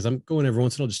right, because I'm going every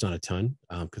once in a while, just not a ton,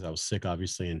 because I was sick,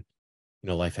 obviously, and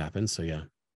life happens. So yeah,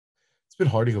 it's been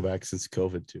hard to go back since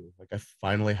COVID too. Like I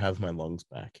finally have my lungs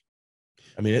back.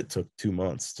 I mean, it took 2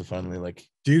 months to finally like.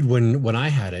 Dude, when I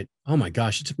had it, oh my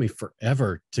gosh, it took me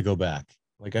forever to go back.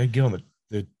 Like I get on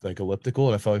the like elliptical,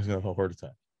 and I felt like I was gonna have a heart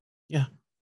attack. Yeah,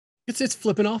 it's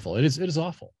flipping awful. It is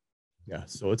awful. Yeah,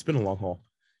 so it's been a long haul.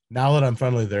 Now that I'm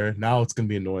finally there, now it's gonna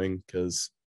be annoying because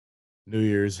New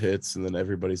Year's hits and then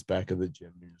everybody's back at the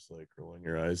gym. You're just like rolling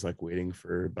your eyes, like waiting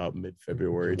for about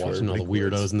mid-February. Watching all the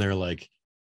weirdos in there like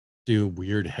do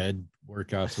weird head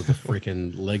workouts with a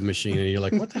freaking leg machine, and you're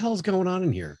like, what the hell is going on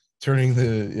in here? Turning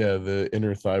the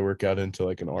inner thigh workout into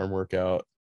like an arm workout.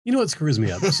 You know what screws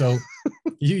me up? So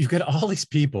you've got all these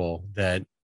people that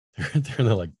they're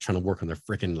like trying to work on their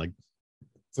freaking like,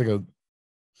 it's like a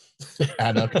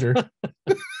adductor.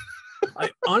 I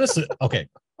honestly, okay,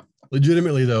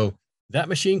 legitimately though, that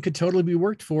machine could totally be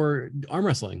worked for arm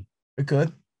wrestling. It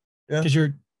could, yeah.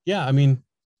 Because I mean,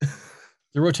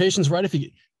 the rotation's right.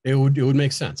 It would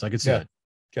make sense. I could see it.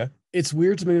 Okay. It's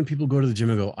weird to me when people go to the gym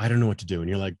and go, I don't know what to do, and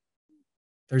you're like,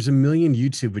 there's a million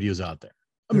YouTube videos out there.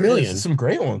 A million, some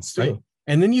great ones too. Right?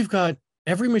 And then you've got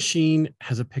every machine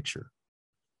has a picture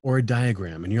or a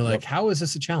diagram, and you're like, how is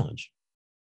this a challenge?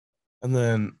 And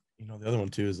then the other one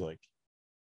too is like,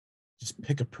 just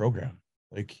pick a program.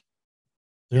 Like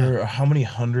there are how many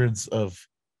hundreds of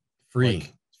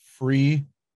free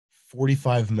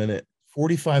 45-minute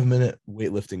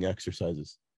weightlifting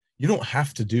exercises. You don't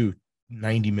have to do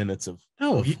 90 minutes of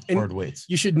hard weights.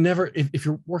 You should never, if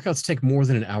your workouts take more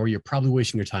than an hour, you're probably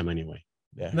wasting your time anyway.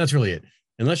 Yeah. And that's really it.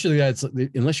 Unless you're the guy,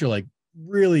 unless you're like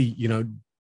really,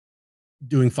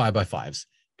 doing 5x5s,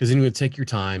 because then you would take your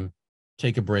time,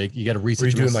 take a break. You got to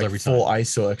reset your muscles every time. Full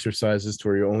ISO exercises to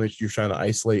where you're trying to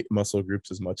isolate muscle groups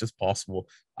as much as possible.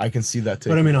 I can see that.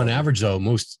 But I mean, on average though,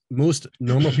 most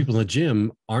normal people in the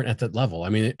gym aren't at that level. I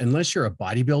mean, unless you're a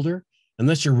bodybuilder,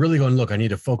 unless you're really going, look, I need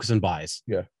to focus on buys.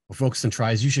 Yeah. Or focus on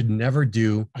tries. You should never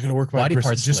do. I got to work my body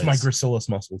parts, just my gracilis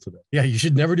muscle today. Yeah, you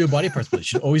should never do a body part split. You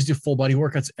should always do full body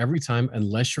workouts every time,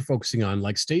 unless you're focusing on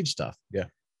like stage stuff. Yeah.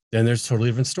 Then there's a totally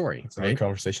different story. It's another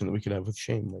conversation that we could have with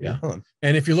Shane. Yeah.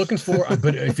 And if you're looking for,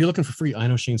 free, I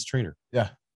know Shane's trainer. Yeah.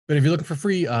 But if you're looking for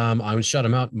free, I would shout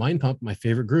him out. Mind Pump, my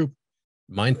favorite group.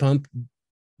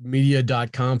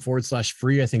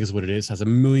 mindpumpmedia.com/free, I think is what it is. Has a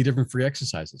million different free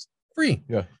exercises. Free.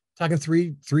 Yeah. Talking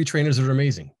three trainers that are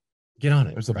amazing. Get on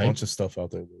it. There's a bunch of stuff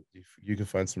out there that you can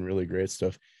find some really great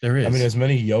stuff. There is. I mean, as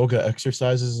many yoga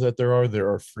exercises that there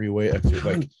are free weight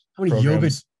exercises. How many yoga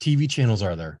TV channels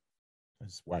are there? I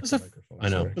just whacked the microphone. I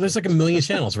know, but there's like a million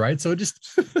channels, right? So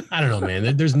I don't know,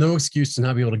 man. There's no excuse to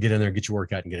not be able to get in there, get your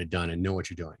workout, and get it done, and know what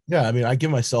you're doing. Yeah, I mean, I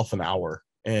give myself an hour,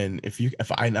 and if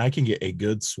I can get a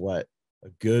good sweat, a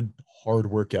good hard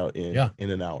workout in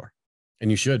an hour, and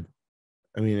you should.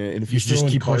 I mean, and if you just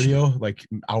keep cardio, like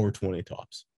hour 20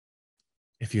 tops.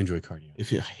 If you enjoy cardio. I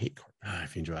hate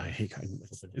cardio. I hate cardio.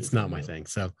 It's not my thing.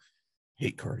 So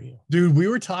hate cardio, dude. We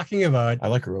were talking about. I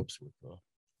like ropes though.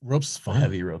 Ropes is fun.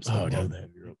 Heavy ropes. Oh, the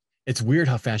heavy rope. It's weird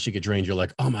how fast you get drained. You're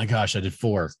like, oh my gosh, I did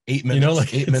 4. 8 minutes.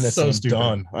 Like 8 minutes. So I'm stupid.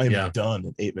 done. I'm done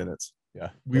in 8 minutes. Yeah.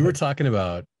 We were talking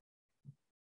about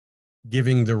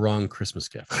giving the wrong Christmas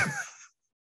gift.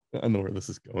 I know where this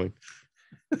is going.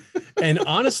 And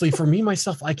honestly, for me,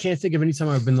 myself, I can't think of any time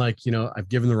I've been like, I've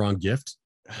given the wrong gift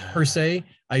per se.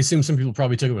 I assume some people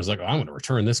probably took it as like, oh, I'm going to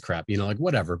return this crap, like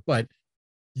whatever. But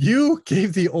you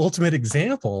gave the ultimate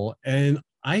example, and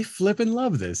I flippin'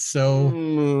 love this.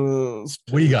 So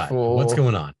what do you got? What's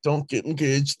going on? Don't get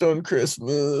engaged on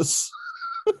Christmas.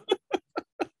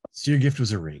 So your gift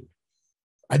was a ring.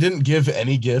 I didn't give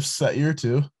any gifts that year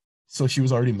too. So she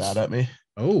was already mad at me.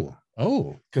 Oh.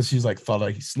 Because she's like, thought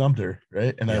I snubbed her,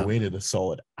 right? And I waited a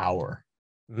solid hour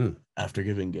after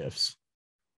giving gifts.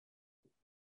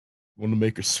 Want to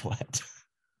make her sweat.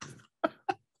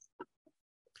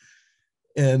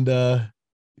 And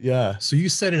yeah. So you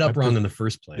set it up wrong in the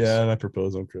first place. Yeah, and I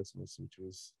proposed on Christmas, which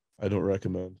was I don't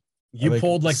recommend. You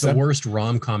pulled like the worst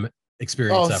rom-com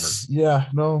experience ever. Yeah,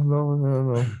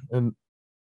 no. And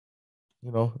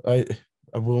you know, I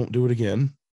won't do it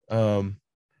again. Did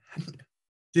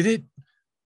it?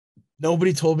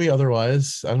 Nobody told me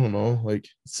otherwise. I don't know. Like,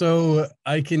 so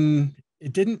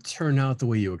it didn't turn out the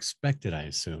way you expected, I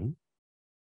assume.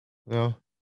 No.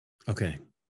 Okay.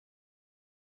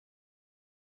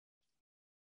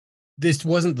 This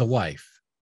wasn't the wife.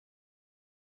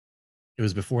 It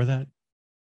was before that?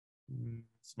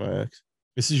 It's my ex.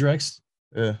 This is your ex?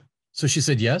 Yeah. So she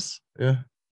said yes? Yeah.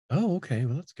 Oh, okay.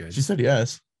 Well, that's good. She said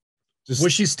yes.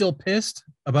 Was she still pissed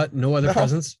about no other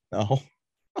presents? No.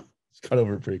 She got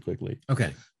over it pretty quickly.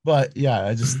 Okay. But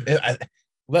yeah, I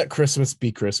let Christmas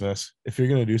be Christmas. If you're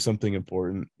gonna do something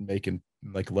important,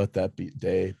 let that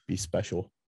day be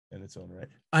special in its own right.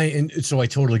 And so I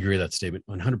totally agree with that statement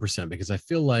 100%, because I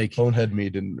feel like Bonehead me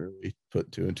didn't really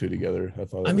put two and two together. I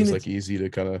thought it was like easy to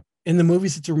kind of, in the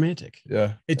movies it's romantic.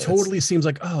 Yeah. It totally seems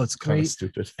like, oh, it's great.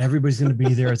 Stupid. Everybody's going to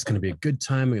be there. It's going to be a good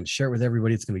time. I'm going to share it with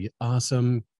everybody. It's going to be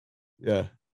awesome. Yeah.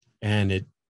 And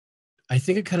I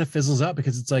think it kind of fizzles out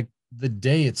because it's like the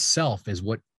day itself is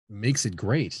what makes it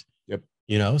great. Yep.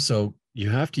 You know, so you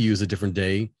have to use a different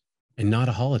day and not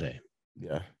a holiday.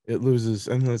 Yeah, it loses,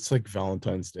 and it's like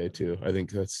Valentine's Day too. I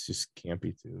think that's just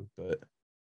campy too. But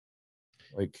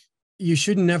like, you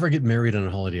should never get married on a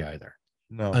holiday either.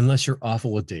 No, unless you're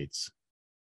awful with dates.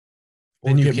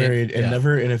 Then you get married, and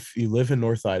never. And if you live in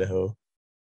North Idaho,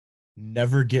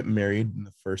 never get married in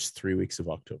the first 3 weeks of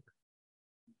October.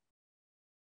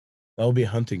 That will be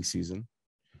hunting season,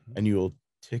 and you will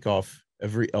tick off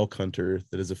every elk hunter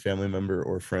that is a family member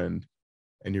or friend,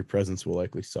 and your presents will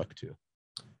likely suck too.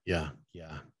 Yeah.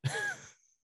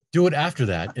 Do it after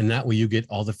that, and that way you get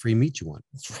all the free meat you want.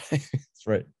 That's right. That's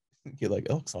right. Get like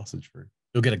elk sausage for.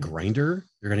 You'll get a grinder.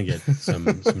 You're gonna get some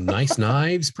nice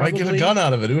knives. Probably. Might get a gun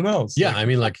out of it. Who knows? Yeah, I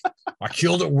mean, like I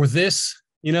killed it with this.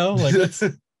 You know, like that's.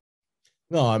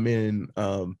 No, I mean,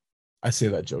 I say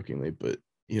that jokingly, but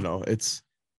you know,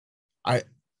 I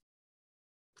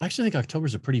actually think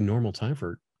October's a pretty normal time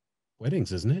for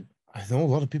weddings, isn't it? I know a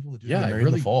lot of people that do get married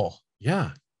in the fall.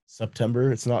 Yeah.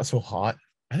 September, it's not so hot.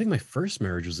 I think my first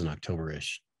marriage was in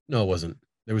October-ish. No, it wasn't.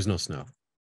 There was no snow.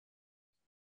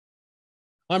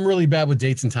 I'm really bad with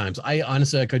dates and times. I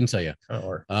couldn't tell you.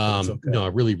 Okay. No,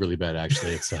 really, really bad.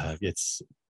 Actually, it's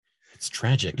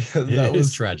tragic. It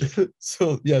was tragic.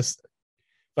 So yes,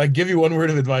 if I give you one word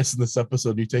of advice in this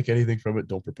episode, you take anything from it,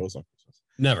 don't propose on Christmas.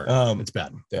 Never. It's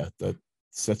bad. Yeah, that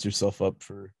sets yourself up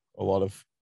for a lot of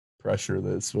pressure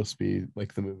that it's supposed to be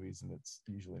like the movies, and it's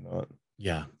usually not.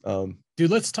 Yeah.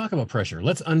 Dude, let's talk about pressure.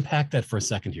 Let's unpack that for a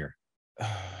second here.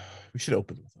 We should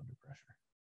open with Under Pressure.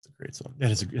 It's a great song.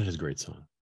 That is a great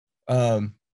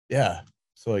song. Yeah.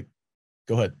 So like,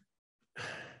 go ahead.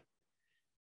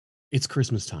 It's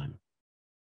Christmas time.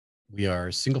 We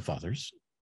are single fathers.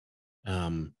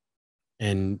 And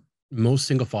most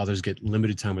single fathers get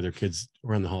limited time with their kids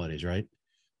around the holidays, right?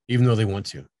 Even though they want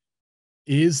to.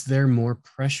 Is there more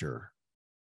pressure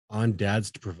on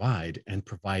dads to provide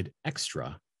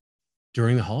extra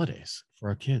during the holidays for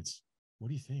our kids? What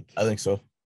do you think? I think so.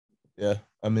 Yeah.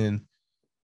 I mean,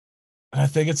 I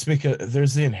think it's because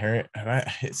there's the inherent, and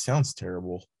it sounds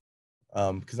terrible,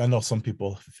 because I know some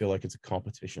people feel like it's a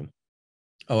competition.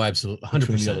 Oh, absolutely. 100%.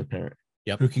 Between the other parent.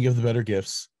 Yep. Who can give the better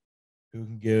gifts, who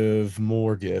can give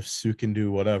more gifts, who can do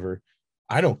whatever.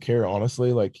 I don't care,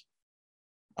 honestly. Like,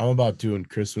 I'm about doing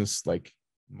Christmas, like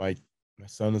my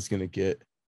son is going to get,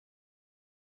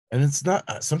 and it's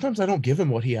not, sometimes I don't give him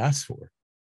what he asks for.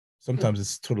 Sometimes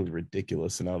it's totally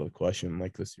ridiculous and out of the question.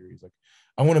 Like this series, like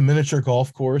I want a miniature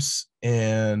golf course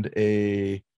and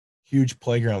a huge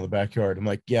playground in the backyard. I'm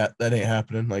like, yeah, that ain't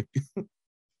happening. Like,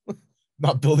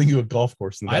 not building you a golf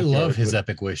course in the backyard. I love his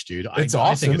epic wish, dude. It's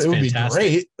awesome. It would fantastic. Be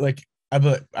great. Like, I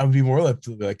would be more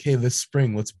like, hey, this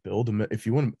spring, let's build if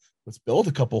you want, let's build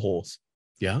a couple holes.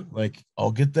 Yeah. Like,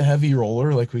 I'll get the heavy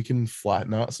roller. Like, we can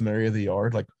flatten out some area of the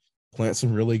yard. Like, plant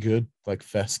some really good like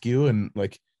fescue, and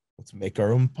like, let's make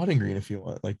our own putting green if you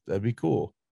want. Like, that'd be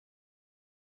cool.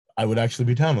 I would actually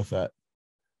be down with that.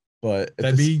 But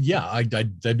that'd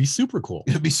be super cool.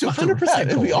 It'd be super 100%. Cool.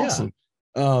 It'd be awesome.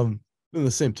 Yeah. In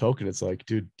the same token, it's like,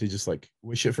 dude, to just like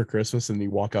wish it for Christmas, and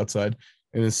you walk outside,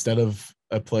 and instead of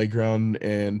a playground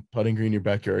and putting green in your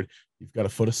backyard, you've got a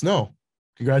foot of snow.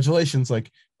 Congratulations. Like,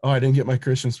 oh, I didn't get my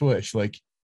Christmas wish. Like,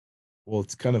 well,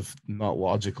 it's kind of not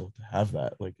logical to have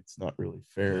that. Like, it's not really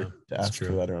fair to ask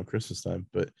for that around Christmas time.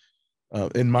 But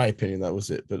in my opinion, that was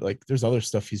it. But like, there's other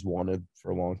stuff he's wanted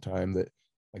for a long time that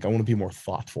Like I want to be more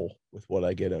thoughtful with what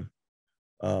I get him.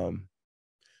 I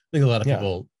think a lot of Yeah.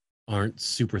 people aren't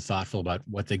super thoughtful about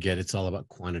what they get. It's all about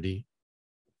quantity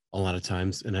a lot of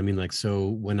times. And I mean, like, so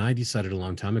when I decided a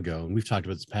long time ago, and we've talked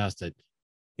about this past, that,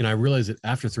 you know, I realized that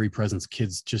after 3 presents,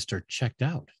 kids just are checked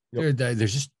out. Yep.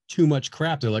 There's just too much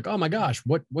crap. They're like, oh my gosh,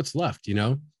 what's left, you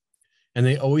know? And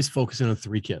they always focus in on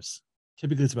 3 gifts.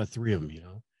 Typically it's about 3 of them, you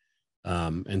know?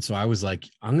 And so I was like,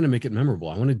 I'm going to make it memorable.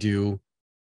 I want to do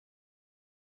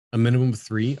a minimum of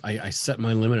 3. I set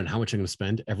my limit on how much I'm going to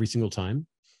spend every single time.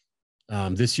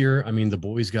 This year, I mean,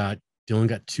 Dylan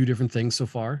got 2 different things so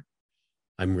far.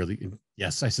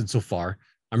 Yes, I said so far.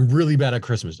 I'm really bad at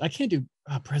Christmas. I can't do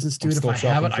presents, dude. If I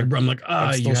have it, I'm like,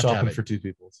 I'm still you have to have shopping it. for 2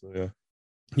 people. So yeah.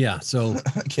 Yeah. So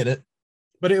I get it.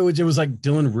 But it was like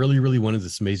Dylan really, really wanted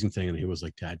this amazing thing. And he was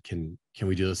like, Dad, can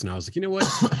we do this? And I was like, you know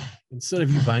what? Instead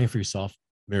of you buying it for yourself,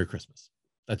 Merry Christmas.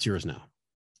 That's yours now.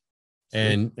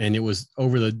 Sweet. And it was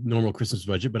over the normal Christmas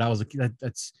budget, but I was like,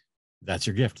 that's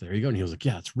your gift. There you go. And he was like,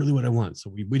 yeah, it's really what I want.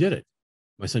 So we did it.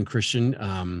 My son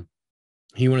Christian,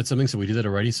 he wanted something, so we did it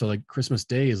already. So like Christmas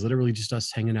Day is literally just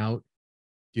us hanging out,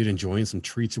 dude, enjoying some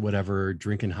treats or whatever,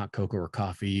 drinking hot cocoa or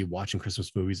coffee, watching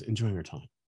Christmas movies, enjoying our time.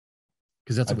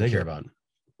 Because that's what we care about.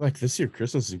 Like this year,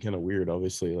 Christmas is kind of weird.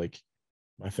 Obviously, like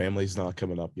my family's not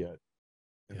coming up yet,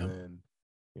 and then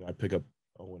you know I pick up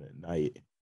Owen at night,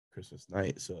 Christmas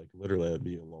night. So like literally, I'd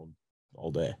be alone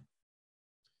all day,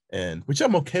 and which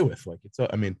I'm okay with. Like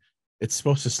I mean, it's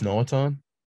supposed to snow a ton.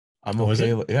 I'm okay.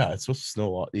 Yeah, it's supposed to snow a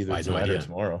lot either tonight or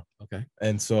tomorrow. Okay.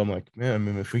 And so I'm like, man, I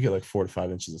mean, if we get like 4 to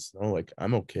 5 inches of snow, like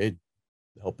I'm okay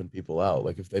helping people out.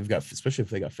 Like if they've got, especially if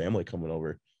they got family coming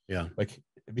over. Yeah. Like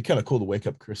it'd be kind of cool to wake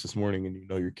up Christmas morning and you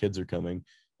know your kids are coming,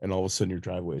 and all of a sudden your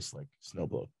driveway is like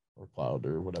snowblowed or plowed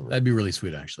or whatever. That'd be really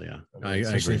sweet, actually. Yeah. I mean,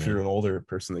 especially if you're an older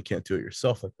person that can't do it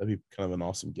yourself, like that'd be kind of an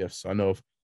awesome gift. So I know of,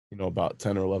 you know, about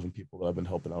 10 or 11 people that I've been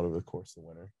helping out over the course of the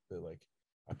winter that like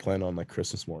I plan on like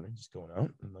Christmas morning just going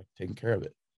out and like taking care of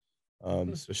it.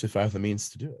 Especially if I have the means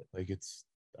to do it. Like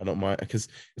I don't mind, because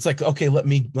it's like, okay, let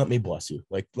me bless you.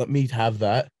 Like, let me have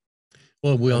that.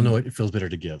 Well, we all know it feels better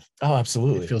to give. Oh,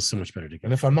 absolutely. It feels so much better to give.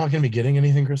 And if I'm not going to be getting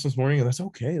anything Christmas morning, and that's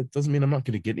okay. It doesn't mean I'm not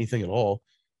going to get anything at all.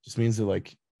 It just means that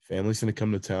like family's going to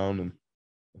come to town.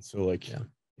 And so like, you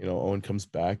know, Owen comes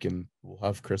back and we'll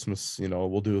have Christmas, you know,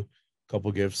 we'll do a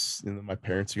couple gifts, and then my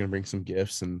parents are going to bring some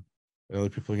gifts, and other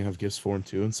people are gonna have gifts for him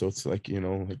too. And so it's like, you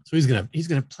know, like, so he's gonna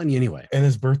have plenty anyway. And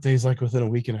his birthday's like within a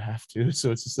week and a half too.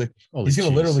 So it's just like he's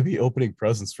gonna literally be opening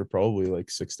presents for probably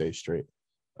like 6 days straight.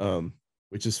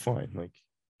 Which is fine. Like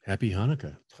happy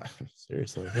Hanukkah.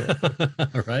 Seriously. Yeah.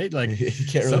 Right? Like you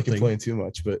can't really complain too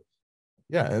much, but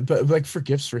yeah, but like for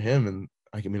gifts for him, and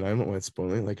I mean, I don't want to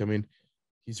spoil it. Like, I mean,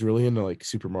 he's really into like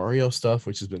Super Mario stuff,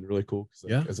 which has been really cool.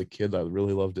 Cause like, as a kid, I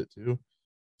really loved it too.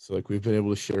 So like we've been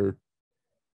able to share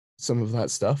some of that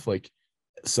stuff. Like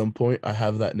at some point I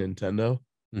have that Nintendo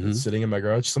sitting in my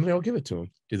garage. Someday I'll give it to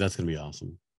him. Dude, that's gonna be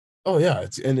awesome. Oh yeah,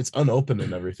 it's unopened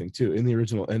and everything too, in the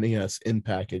original NES in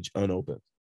package, unopened.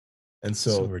 And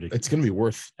so it's gonna be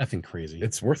worth effing crazy.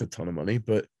 It's worth a ton of money,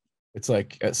 but it's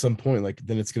like at some point, like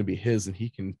then it's gonna be his, and he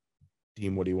can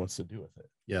deem what he wants to do with it.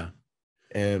 Yeah.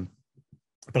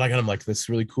 But I got him like this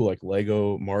really cool like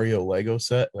Mario Lego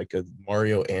set, like a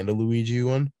Mario and a Luigi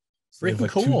one. So freaking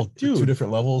like cool, dude. 2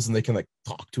 different levels, and they can like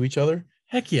talk to each other.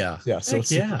 Heck yeah. Yeah. So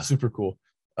it's super cool.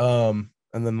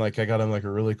 And then like I got him like a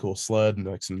really cool sled and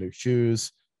like some new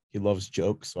shoes. He loves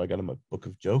jokes, so I got him a book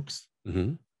of jokes.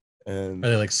 Mm-hmm. And are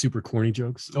they like super corny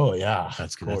jokes? Oh yeah,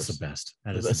 that's good. That's the best.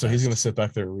 That is so he's gonna sit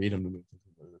back there and read them.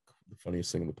 The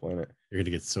funniest thing on the planet. You're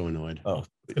gonna get so annoyed. Oh,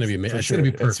 it's gonna be amazing. It's sure.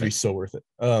 gonna be perfect. It's gonna be so worth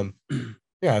it.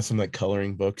 Yeah, some like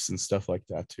coloring books and stuff like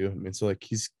that too. I mean, so like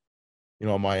he's, you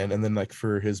know, on my end, and then like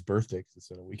for his birthday, because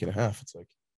it's in a week and a half, it's like,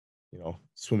 you know,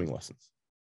 swimming lessons.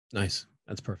 Nice.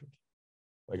 That's perfect.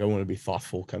 Like I want to be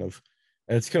thoughtful, kind of,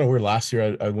 and it's kind of weird. Last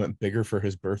year I went bigger for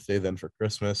his birthday than for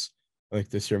Christmas. I think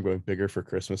this year I'm going bigger for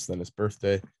Christmas than his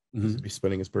birthday. He's gonna be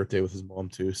spending his birthday with his mom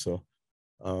too. So,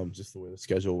 just the way the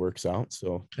schedule works out.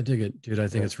 So I dig it, dude. I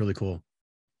think it's really cool.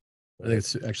 I think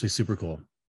it's actually super cool.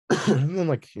 And then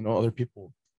like, you know, other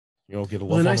people, you know, get a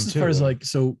love. Well, the nicest part is like,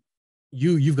 so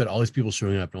you've got all these people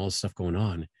showing up and all this stuff going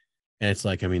on, and it's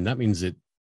like, I mean, that means that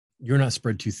you're not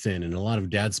spread too thin, and a lot of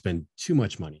dads spend too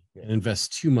much money and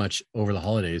invest too much over the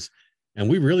holidays, and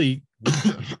we really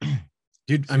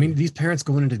dude, I mean, these parents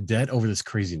going into debt over this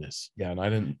craziness. Yeah, and I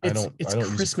don't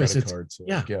Christmas. Use a credit card,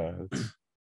 so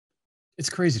it's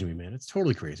crazy to me, man. It's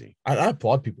totally crazy. I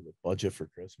applaud people that budget for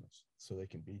Christmas so they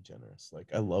can be generous. Like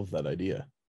I love that idea,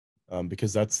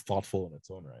 because that's thoughtful in its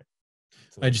own right.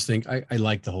 So, I just think I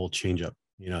like the whole change up.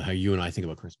 how you and I think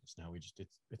about Christmas now.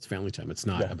 It's family time. It's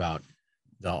not about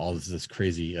all this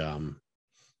crazy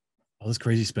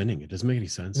spending. It doesn't make any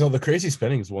sense. No, the crazy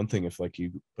spending is one thing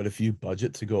if you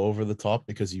budget to go over the top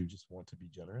because you just want to be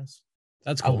generous.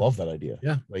 That's cool. I love that idea.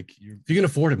 Yeah. Like if you can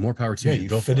afford it, more power to you.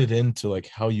 You fit it into like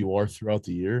how you are throughout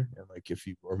the year. And like, if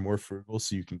you are more frugal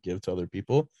so you can give to other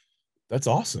people, that's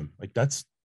awesome. Like, that's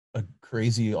a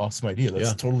crazy, awesome idea.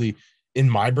 That's totally in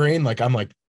my brain. Like, I'm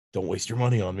like, don't waste your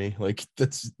money on me. Like,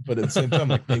 but at the same time,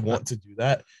 like, they want to do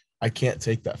that. I can't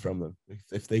take that from them.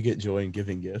 If they get joy in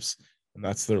giving gifts and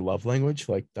that's their love language,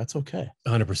 like, that's okay.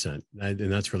 100%.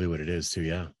 And that's really what it is too.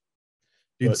 Yeah.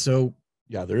 Dude, so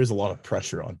yeah, there is a lot of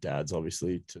pressure on dads,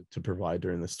 obviously, to provide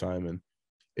during this time. And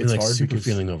it's like hard super because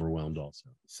feeling overwhelmed also.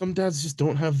 Some dads just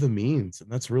don't have the means,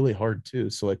 and that's really hard too.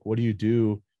 So like, what do you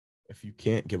do if you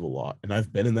can't give a lot? And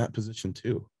I've been in that position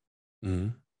too. Mm-hmm.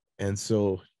 And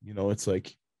so, it's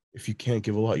like, if you can't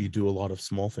give a lot, you do a lot of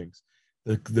small things.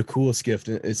 The coolest gift,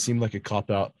 it seemed like a cop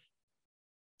out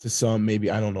to some, maybe,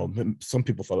 I don't know. Some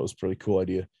people thought it was a pretty cool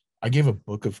idea. I gave a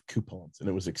book of coupons, and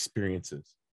it was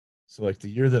experiences. So like the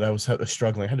year that I was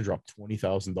struggling, I had to drop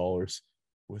 $20,000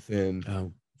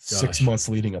 within 6 months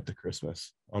leading up to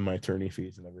Christmas on my attorney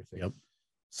fees and everything. Yep.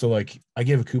 So like, I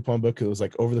gave a coupon book. It was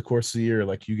like, over the course of the year,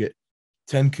 like, you get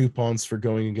 10 coupons for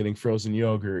going and getting frozen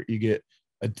yogurt. You get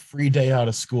a free day out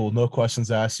of school, no questions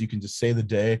asked. You can just say the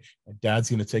day, and dad's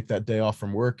going to take that day off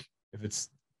from work if it's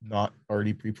not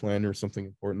already pre-planned or something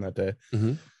important that day.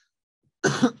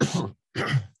 Mm-hmm.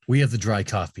 We have the dry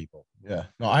cough people. Yeah.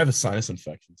 No, I have a sinus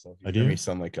infection. So if you hear me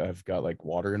sound like I've got like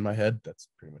water in my head, that's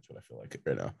pretty much what I feel like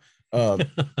right now.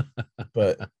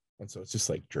 And so it's just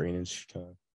like drainage kind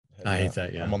of. I hate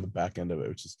that. Yeah. I'm on the back end of it,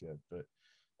 which is good. But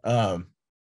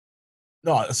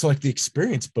no, so like the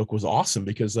experience book was awesome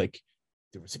because like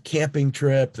there was a camping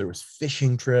trip, there was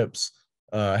fishing trips.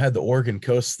 I had the Oregon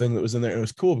coast thing that was in there. And it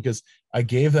was cool because I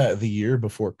gave that the year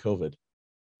before COVID.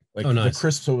 Like, nice.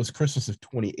 So it was Christmas of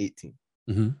 2018.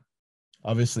 Mm-hmm.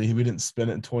 Obviously, we didn't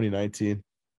spend it in 2019,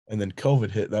 and then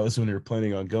COVID hit. That was when we were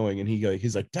planning on going, and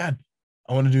he's like, Dad,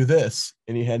 I want to do this,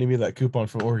 and he handed me that coupon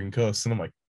from Oregon Coast, and I'm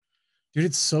like, dude,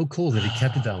 it's so cool that he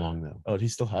kept it that long though. Oh, he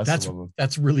still has some of them.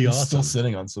 That's really awesome. Still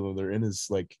sitting on some of them. They're in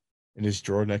his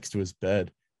drawer next to his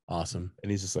bed. Awesome. And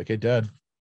he's just like, hey, Dad,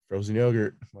 frozen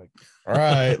yogurt. I'm like, all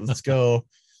right, let's go.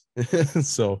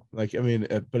 So like, I mean,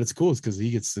 but it's cool because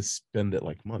he gets to spend it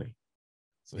like money.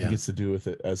 So he gets to do with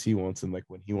it as he wants, and like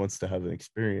when he wants to have an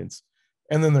experience.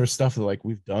 And then there's stuff that like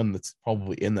we've done that's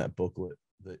probably in that booklet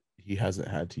that he hasn't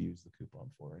had to use the coupon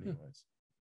for anyways.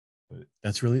 But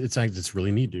it's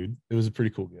really neat, dude. It was a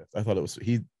pretty cool gift. He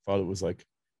thought it was like,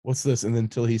 what's this? And then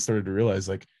until he started to realize,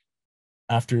 like,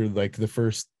 after like the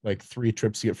first like 3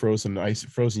 trips to get frozen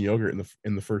yogurt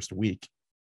in the first week,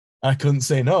 I couldn't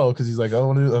say no because he's like,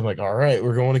 oh, I'm like, all right,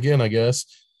 we're going again, I guess.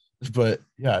 But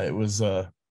yeah, it was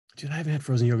dude, I haven't had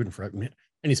frozen yogurt in forever.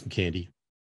 I need some candy.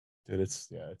 Dude, it's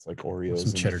like Oreos,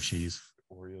 some cheddar cheese,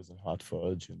 Oreos and hot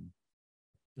fudge, and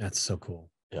that's so cool.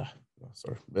 Yeah. No,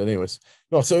 sorry. But anyways,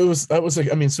 no, so that was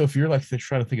like, I mean, so if you're like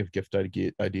trying to think of gift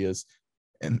ideas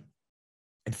and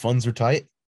funds are tight,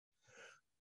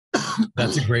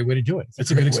 that's a great way to do it.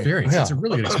 That's a good experience. That's a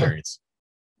really good experience.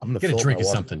 I'm gonna get a drink of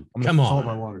something. Come on.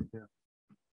 My water. Yeah.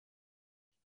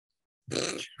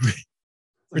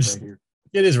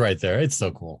 It is right there. It's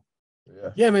so cool.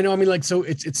 Yeah, man. No, I mean, like, so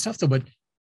it's tough though, but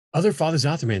other fathers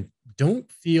out there, man, don't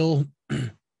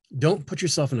put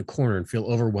yourself in a corner and feel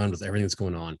overwhelmed with everything that's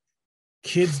going on.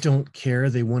 Kids don't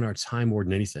care. They want our time more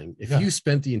than anything. If you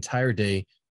spent the entire day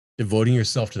devoting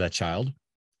yourself to that child,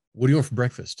 what do you want for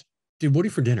breakfast? Dude, what do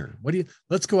you for dinner?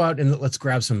 Let's go out and let's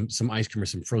grab some ice cream or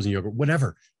some frozen yogurt,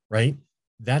 whatever, right?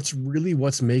 That's really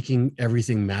what's making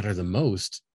everything matter the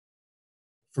most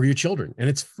for your children. And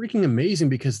it's freaking amazing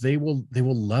because they will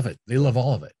love it. They love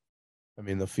all of it. I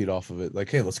mean, they'll feed off of it. Like,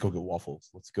 hey, let's go get waffles.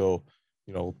 Let's go,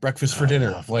 breakfast for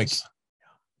dinner. Waffles. Like,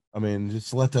 I mean,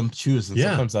 just let them choose. And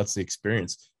sometimes that's the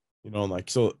experience, like,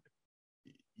 so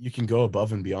you can go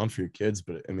above and beyond for your kids.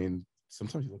 But I mean,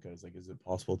 sometimes you look at it as like, is it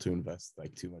possible to invest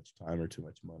like too much time or too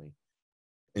much money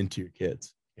into your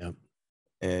kids? Yeah.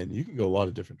 And you can go a lot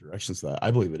of different directions. That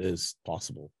I believe it is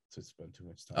possible to spend too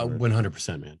much time.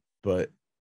 100%, man. But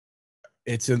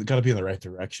it's got to be in the right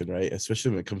direction, right?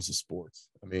 Especially when it comes to sports.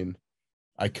 I mean,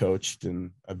 I coached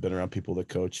and I've been around people that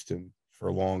coached and for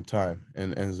a long time,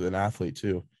 and as an athlete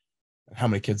too. How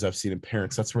many kids I've seen and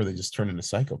parents, that's where they just turn into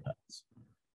psychopaths.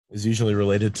 Is usually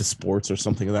related to sports or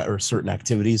something like that, or certain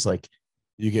activities. Like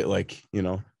you get like, we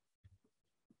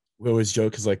always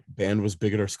joke because like band was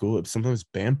big at our school. Sometimes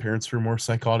band parents were more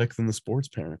psychotic than the sports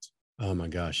parents. Oh my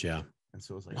gosh, yeah. And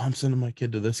so it's like, oh, I'm sending my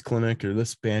kid to this clinic or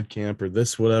this band camp or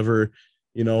this whatever,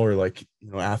 or like,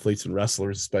 athletes and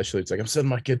wrestlers, especially. It's like, I'm sending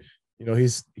my kid,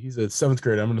 he's a 7th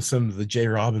grader. I'm going to send him to the Jay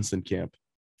Robinson camp.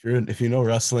 If you know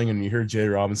wrestling and you hear Jay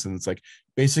Robinson, it's like,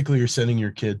 basically you're sending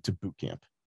your kid to boot camp.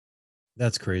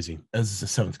 That's crazy. As a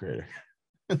 7th grader.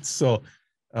 And so,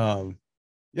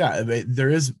 yeah, there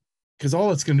is, because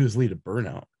all it's going to do is lead to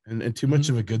burnout, and too much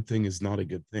of a good thing is not a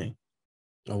good thing.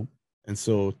 Oh, and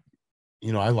so,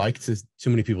 I like to. Too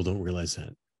many people don't realize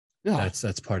that. Yeah,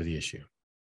 that's part of the issue.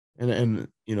 And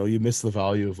you miss the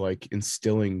value of like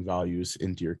instilling values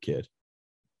into your kid.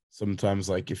 Sometimes,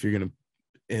 like if you're going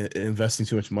to investing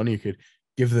too much money, you could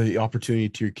give the opportunity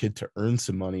to your kid to earn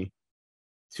some money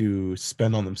to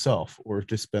spend on themselves or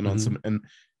to spend on some, and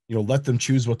let them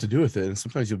choose what to do with it. And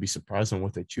sometimes you'll be surprised on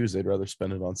what they choose. They'd rather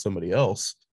spend it on somebody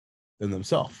else than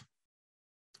themselves.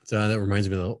 So that reminds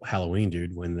me of Halloween,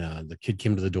 dude, when the kid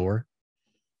came to the door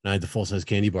and I had the full size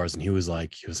candy bars, and he was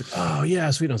like, oh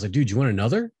yeah, sweet. And I was like, dude, you want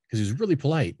another? Because he was really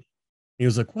polite. And he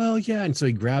was like, well, yeah. And so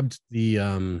he grabbed the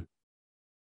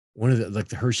one of the, like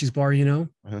the Hershey's bar, And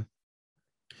then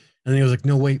he was like,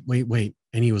 no, wait.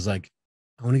 And he was like,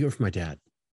 I want to go for my dad.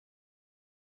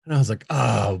 And I was like,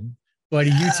 oh, buddy,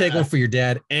 you take one for your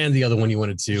dad and the other one you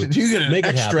wanted to. You get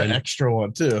an extra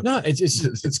one too. No,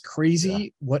 it's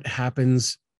crazy what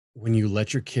happens when you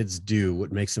let your kids do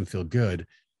what makes them feel good.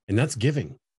 And that's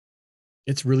giving.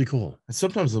 It's really cool. And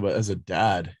sometimes as a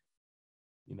dad,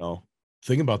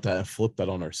 think about that and flip that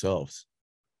on ourselves.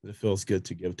 It feels good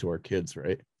to give to our kids,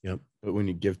 right? Yep. But when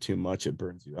you give too much, it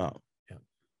burns you out. Yep.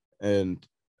 And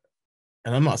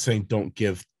I'm not saying don't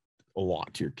give a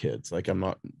lot to your kids. Like give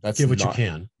what you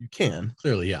can. You can.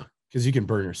 Clearly, yeah. Because you can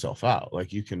burn yourself out.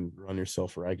 Like you can run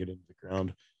yourself ragged into the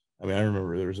ground. I mean, I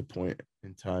remember there was a point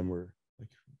in time where, like,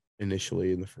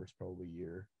 initially in the first probably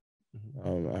year,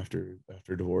 after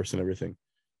divorce and everything,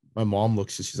 my mom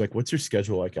looks and she's like, what's your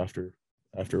schedule like after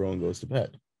Owen goes to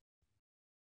bed?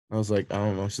 I was like, I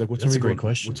don't know. She's like, That's a great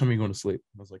question. What time are you going to sleep?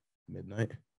 I was like,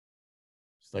 midnight.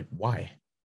 She's like, why?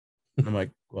 And I'm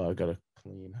like, well, I got to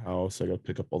clean house. I got to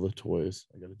pick up all the toys.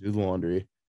 I got to do the laundry.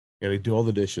 I got to do all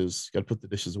the dishes. Got to put the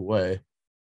dishes away.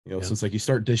 So it's like you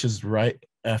start dishes right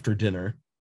after dinner.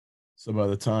 So by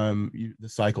the time the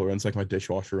cycle runs, like my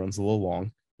dishwasher runs a little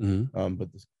long, but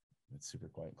it's super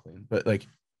quiet and clean. But like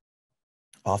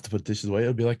I'll have to put dishes away.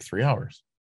 It'll be like 3 hours.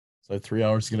 So I had 3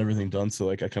 hours to get everything done. So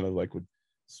like I kind of like would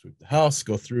sweep the house,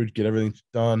 go through, get everything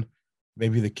done.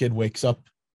 Maybe the kid wakes up.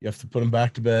 You have to put him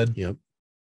back to bed. Yep.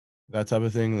 That type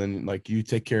of thing. And then like you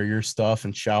take care of your stuff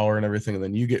and shower and everything. And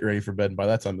then you get ready for bed. And by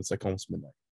that time, it's like almost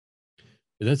midnight.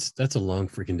 That's a long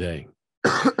freaking day.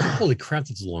 Holy crap.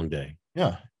 That's a long day.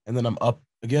 Yeah. And then I'm up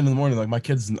again in the morning. Like my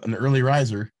kid's an early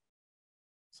riser.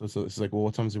 So it's like, well,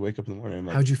 what time does he wake up in the morning?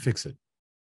 Like, how'd you fix it?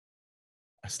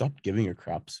 I stopped giving a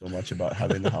crap so much about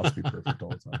having the house be perfect all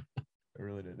the time. I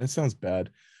really did. It sounds bad.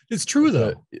 It's true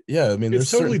though. Yeah. I mean,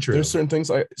 it's totally true. There's certain things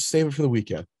I save it for the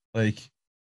weekend. Like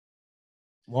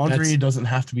laundry doesn't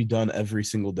have to be done every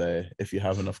single day if you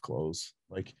have enough clothes.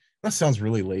 Like that sounds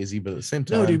really lazy, but at the same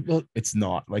time, no, dude, well, it's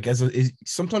not. Like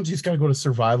sometimes you just got to go to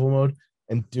survival mode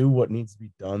and do what needs to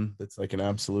be done. That's like an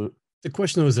absolute. The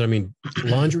question though is that, I mean,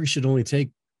 laundry should only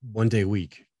take 1 day a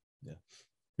week. Yeah.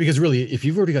 Because really, if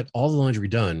you've already got all the laundry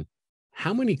done,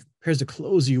 how many pairs of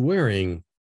clothes are you wearing?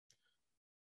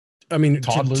 I mean,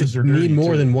 toddlers to need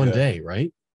more than 1 day,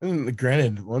 right? And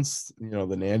granted, once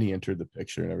the nanny entered the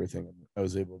picture and everything, I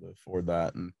was able to afford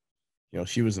that, and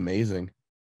she was amazing.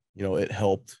 It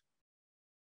helped.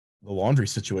 The laundry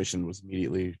situation was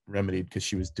immediately remedied because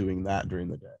she was doing that during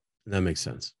the day. That makes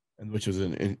sense. And which was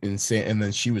an insane. And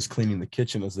then she was cleaning the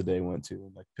kitchen as the day went too,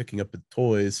 and like picking up the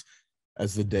toys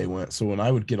as the day went. So when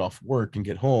I would get off work and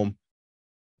get home,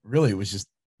 really it was just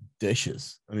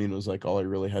dishes. I mean, it was like all I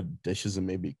really had dishes and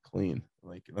maybe clean.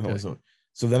 Like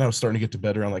so then I was starting to get to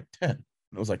bed around like 10. And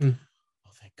I was like, oh,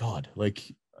 thank God. Like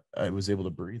I was able to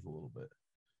breathe a little bit.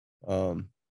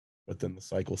 But then the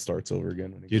cycle starts over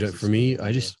again. Dude, for me,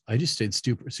 I just stayed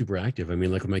super active. I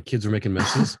mean, like when my kids were making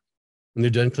messes, when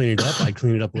they're done cleaning it up, I'd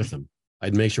clean it up with them.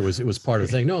 I'd make sure it was part of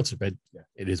the thing. No,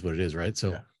 it is what it is, right?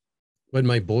 So, but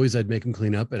my boys, I'd make them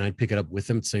clean up and I'd pick it up with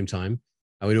them at the same time.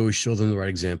 I would always show them the right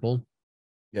example.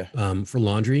 Yeah. For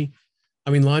laundry, I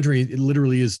mean, laundry, it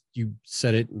literally is you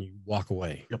set it and you walk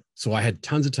away. Yep. So I had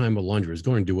tons of time with laundry. I was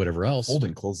going to do whatever else.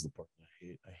 Folding clothes the part.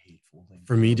 I hate folding.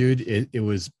 For me, dude, it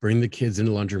was bring the kids into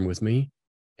the laundry room with me.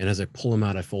 And as I pull them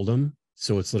out, I fold them.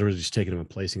 So it's literally just taking them and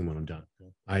placing them when I'm done.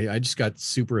 I just got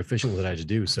super efficient with what I had to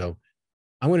do. So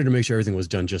I wanted to make sure everything was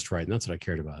done just right. And that's what I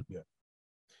cared about. Yeah.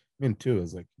 mean, too,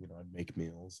 is like, I'd make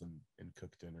meals and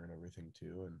cook dinner and everything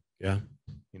too. And, Yeah.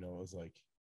 it was like,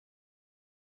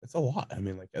 it's a lot. I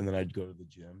mean, like, and then I'd go to the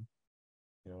gym,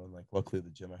 and like, luckily the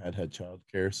gym I had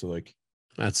childcare. So like,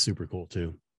 That's super cool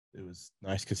too. it was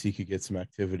nice because he could get some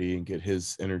activity and get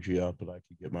his energy up, but I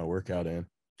could get my workout in.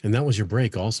 And that was your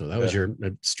break also. That was Yeah.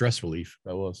 your stress relief.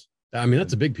 That was. I mean,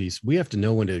 that's a big piece. We have to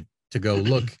know when to go,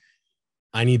 look,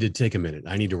 I need to take a minute.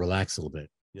 I need to relax a little bit.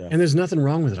 Yeah. And there's nothing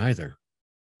wrong with it either.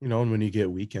 And when you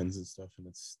get weekends and stuff,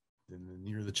 and then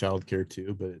you're the childcare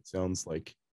too, but it sounds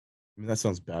like, I mean, that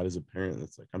sounds bad as a parent.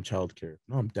 It's like, I'm childcare.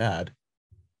 No, I'm dad.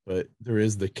 But there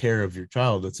is the care of your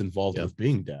child that's involved with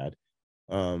being dad,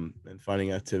 and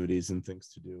finding activities and things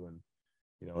to do. And,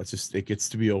 it gets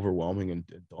to be overwhelming and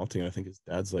daunting. I think as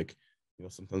dads, like,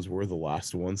 sometimes we're the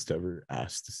last ones to ever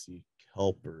ask to seek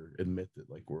help or admit that,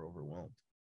 like, we're overwhelmed.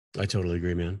 I totally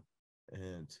agree, man.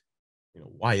 And,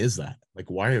 why is that? Like,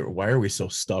 why are we so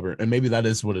stubborn? And maybe that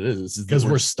is what it is. Because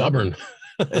we're stubborn.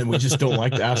 And we just don't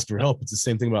like to ask for help. It's the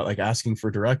same thing about like asking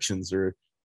for directions or,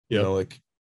 like,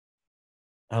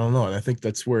 I don't know. And I think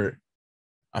that's where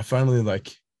I finally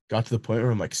like got to the point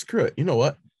where I'm like, screw it. You know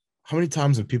what? How many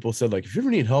times have people said, like, if you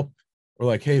ever need help, or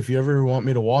like, hey, if you ever want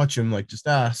me to watch him, like, just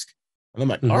ask. And I'm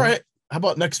like, all right, how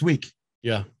about next week?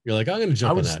 Yeah. You're like, I'm going to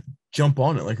jump on that. Jump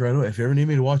on it like right away. If you ever need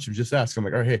me to watch him, just ask. I'm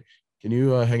like, all right, hey, can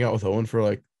you hang out with Owen for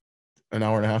like an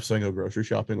hour and a half so I can go grocery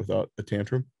shopping without a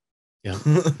tantrum? Yeah.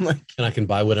 Like, and I can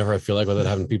buy whatever I feel like without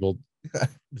having people,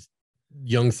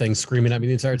 young things screaming at me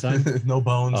the entire time. No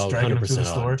bones, dragging him to the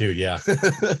store. Dude, yeah.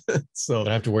 So I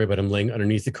don't have to worry about him laying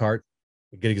underneath the cart,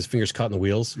 getting his fingers caught in the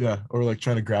wheels. Yeah. Or like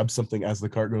trying to grab something as the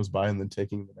cart goes by and then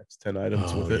taking the next 10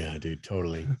 items with it. Yeah, dude,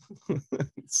 totally.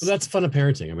 So that's fun of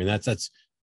parenting. I mean, that's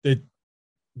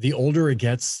the older it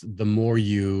gets, the more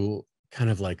you kind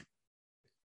of like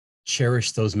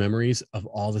cherish those memories of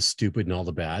all the stupid and all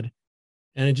the bad.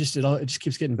 And it just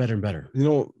keeps getting better and better.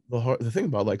 The thing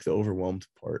about like the overwhelmed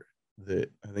part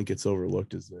that I think it's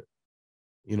overlooked is that,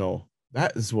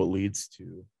 that is what leads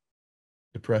to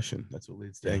depression. That's what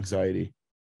leads to anxiety.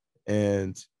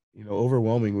 And,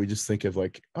 overwhelming, we just think of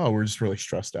like, oh, we're just really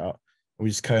stressed out. And we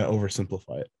just kind of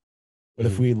oversimplify it. But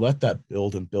if we let that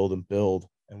build and build and build,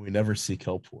 and we never seek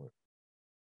help for it.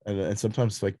 And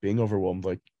sometimes like being overwhelmed,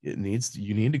 like you need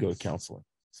to go to counseling.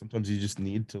 Sometimes you just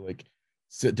need to like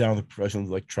sit down with professionals,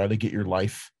 like try to get your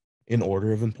life in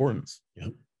order of importance.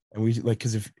 Yep. And we like,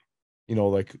 cause if,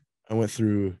 like I went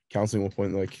through counseling at one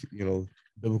point, like,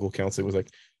 biblical counseling was like,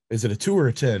 is it a 2 or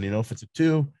a 10? If it's a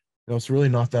 2, it's really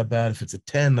not that bad. If it's a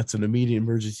 10, that's an immediate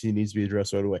emergency, it needs to be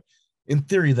addressed right away. In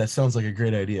theory, that sounds like a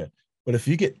great idea. But if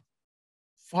you get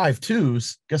 5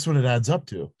 2s, guess what it adds up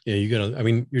to? Yeah,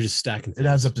 you're just stacking things. It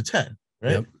adds up to 10,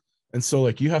 right? Yep. And so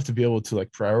like you have to be able to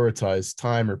like prioritize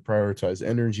time or prioritize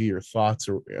energy or thoughts,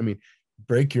 or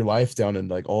break your life down in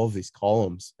like all of these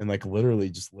columns and like literally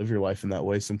just live your life in that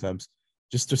way sometimes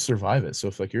just to survive it. So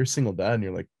if like you're a single dad and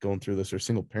you're like going through this, or a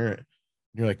single parent, and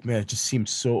you're like, man, it just seems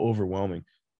so overwhelming.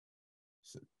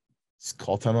 So just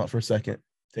call time out for a second,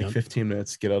 take 15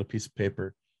 minutes, get out a piece of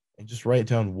paper, and just write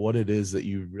down what it is that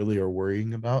you really are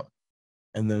worrying about.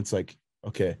 And then it's like,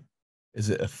 okay, is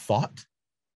it a thought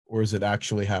or is it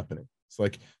actually happening? It's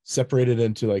like separate it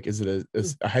into like, is it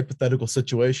a hypothetical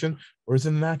situation or is it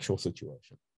an actual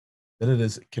situation? Then it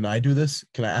is, can I do this?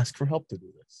 Can I ask for help to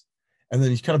do this? And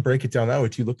then you kind of break it down that way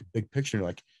too. You look at big picture and you're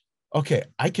like, okay,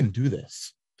 I can do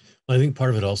this. I think part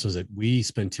of it also is that we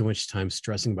spend too much time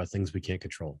stressing about things we can't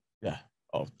control. Yeah.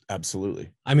 Oh, absolutely.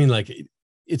 I mean, like,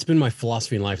 it's been my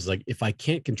philosophy in life is like, if I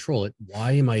can't control it,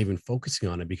 why am I even focusing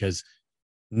on it? Because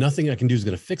nothing I can do is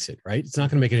going to fix it, right? It's not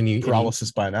going to make it any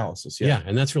paralysis by analysis. Yeah.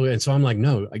 And that's really, and so I'm like,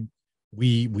 no,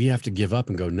 we have to give up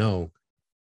and go, no,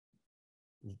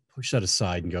 push that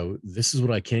aside and go, this is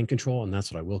what I can control. And that's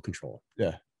what I will control.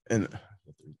 Yeah. And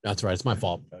that's right. It's my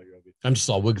fault. I'm just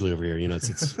all wiggly over here.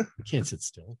 It's you can't sit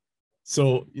still.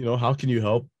 So, how can you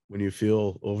help when you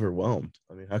feel overwhelmed?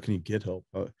 I mean, how can you get help?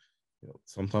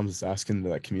 Sometimes it's asking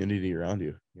that community around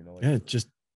you, just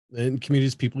in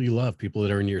communities, people you love, people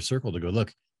that are in your circle to go,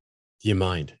 look, do you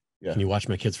mind? Yeah. Can you watch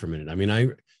my kids for a minute? I mean,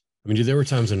 dude, there were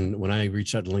times when I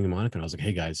reached out to Ling and Monica and I was like,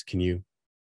 hey guys,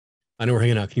 I know we're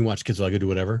hanging out. Can you watch kids while I go do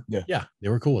whatever? Yeah. Yeah. They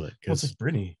were cool with it. Well, it's like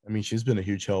Brittany. I mean, she's been a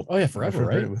huge help. Oh yeah. Forever.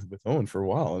 Right. With Owen for a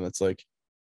while. And it's like,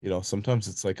 sometimes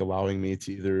it's like allowing me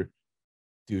to either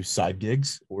do side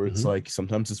gigs or it's like,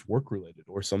 sometimes it's work related,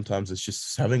 or sometimes it's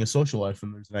just having a social life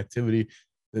and there's an activity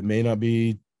that may not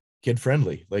be kid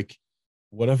friendly, like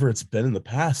whatever it's been in the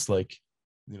past. Like,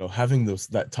 having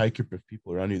that tight group of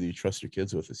people around you that you trust your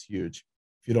kids with is huge.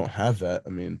 If you don't have that, I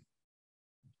mean,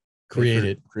 Create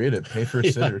it. Pay for a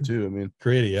Yeah. sitter too. I mean,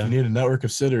 Create it. if Yeah. you need a network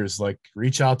of sitters, like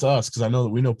reach out to us, because I know that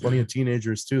we know plenty of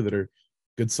teenagers too that are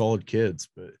good, solid kids.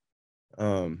 But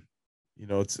you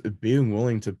know, it's being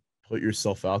willing to put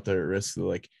yourself out there at risk.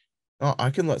 Like, oh, I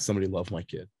can let somebody love my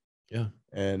kid. Yeah.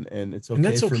 And it's okay. And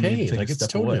that's for me to okay. take Like, a it's step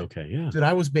totally away. okay. Yeah. Dude,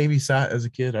 I was babysat as a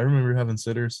kid. I remember having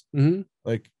sitters. Mm-hmm.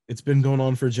 Like, it's been going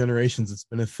on for generations. It's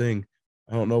been a thing.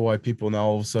 I don't know why people now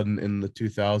all of a sudden in the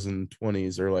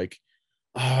 2020s are like,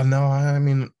 oh no, I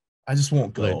mean, I just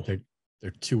won't go.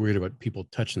 They're too worried about people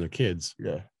touching their kids.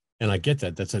 Yeah. And I get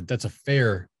that. That's a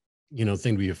fair, you know,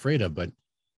 thing to be afraid of. But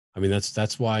I mean,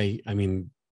 that's why, I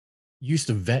mean, you used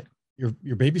to vet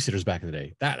your babysitters back in the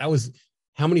day. That was,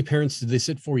 how many parents did they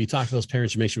sit for? You talk to those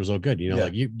parents, you make sure it was all good. You know, Yeah.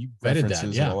 like you vetted that.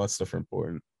 And Yeah. all that stuff are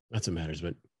important. That's what matters.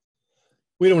 But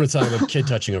we don't want to talk about kid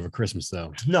touching over Christmas,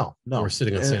 though. No. We're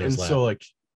sitting on Santa's lap. So, like,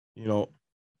 you know,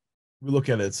 we look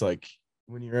at it, it's like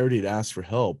when you're ready to ask for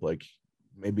help, like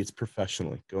maybe it's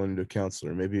professionally going to a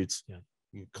counselor, maybe it's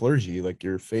clergy, like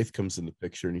your faith comes in the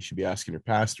picture and you should be asking your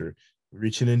pastor,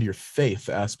 reaching into your faith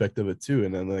aspect of it too.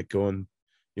 And then like going,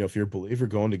 you know, if you're a believer,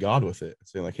 going to God with it,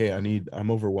 saying like, hey,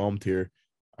 I'm overwhelmed here.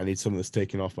 I need some of this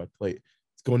taken off my plate.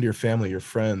 It's going to your family, your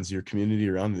friends, your community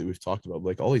around you that we've talked about,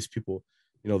 like all these people,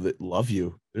 you know, that love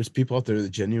you. There's people out there that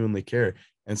genuinely care.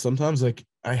 And sometimes like,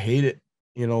 I hate it,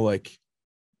 you know, like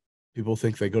people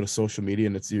think they go to social media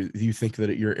and it's you think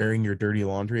that you're airing your dirty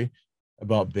laundry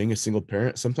about being a single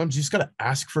parent. Sometimes you just got to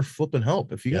ask for flipping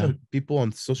help. If you got people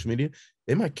on social media,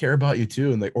 they might care about you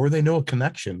too. And or they know a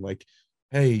connection, like,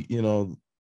 hey, you know,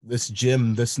 this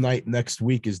gym this night next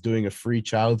week is doing a free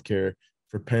childcare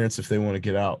for parents if they want to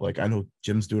get out. Like I know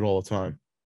gyms do it all the time.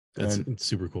 It's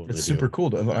super cool. It's super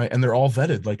cool. And they're all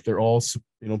vetted. Like they're all,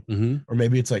 you know, or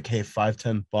maybe it's like, hey,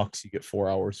 $5-10, you get 4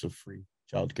 hours of free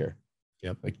childcare.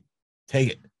 Yep. Like take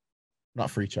it. Not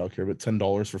free childcare, but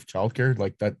 $10 for childcare.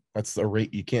 Like that's a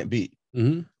rate you can't beat.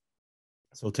 Mm-hmm.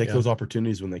 So take those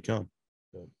opportunities when they come.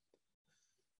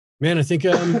 Man, I think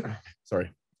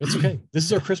sorry. That's okay. This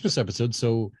is our Christmas episode.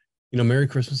 So, you know, Merry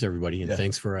Christmas, everybody. And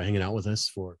thanks for hanging out with us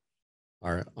for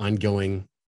our ongoing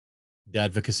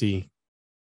Dadvocacy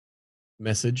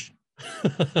message.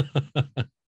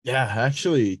 Yeah, I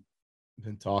actually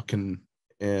been talking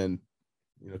and,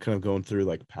 you know, kind of going through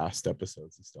like past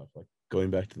episodes and stuff, like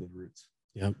going back to the roots,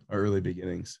 our early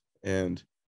beginnings, and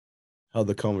how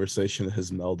the conversation has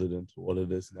melded into what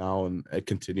it is now. And it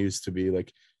continues to be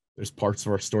like, there's parts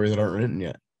of our story that aren't written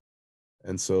yet.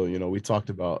 And so, you know, we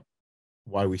talked about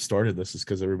why we started this is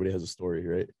because everybody has a story,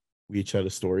 right? We each had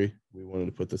a story. We wanted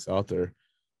to put this out there,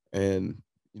 and,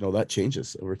 you know, that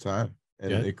changes over time,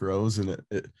 and it grows, and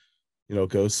it, you know,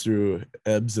 goes through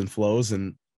ebbs and flows.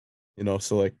 And, you know,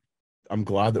 so like, I'm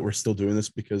glad that we're still doing this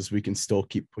because we can still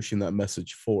keep pushing that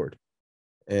message forward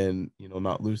and, you know,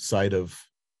 not lose sight of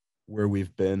where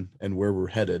we've been and where we're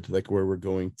headed, like where we're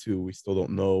going to. We still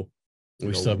don't know.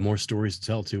 We still have more stories to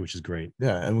tell too, which is great.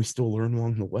 Yeah. And we still learn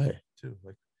along the way too.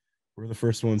 Like we're the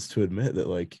first ones to admit that,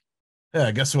 like,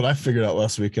 yeah, guess what I figured out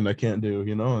last week and I can't do,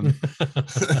 you know, and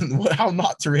how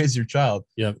not to raise your child.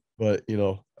 Yep. But, you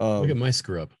know, look at my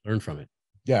screw up, learn from it.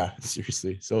 Yeah,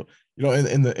 seriously. So, you know,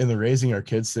 in the raising our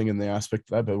kids thing and the aspect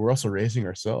of that, but we're also raising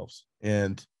ourselves,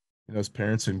 and, you know, as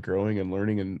parents and growing and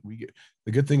learning. And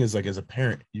the good thing is, like, as a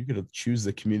parent, you get to choose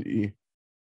the community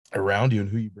around you and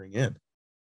who you bring in.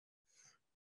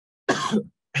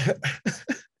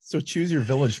 So choose your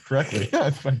village correctly.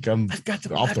 I've got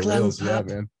the off the rails. Yeah,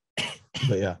 man.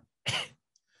 But yeah.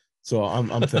 So I'm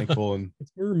thankful, and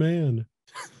it's man.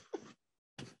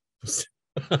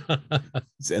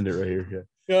 Let's end it right here. Yeah.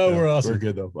 Yeah, we're awesome. We're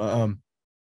good though.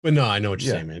 But no, I know what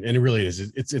you're saying, man. And it really is.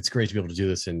 It's great to be able to do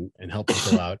this and help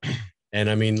people out. And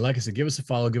I mean, like I said, give us a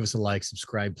follow, give us a like,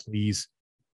 subscribe, please.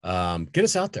 Get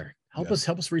us out there. Help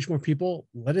us reach more people.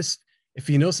 Let us, if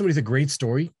you know somebody's a great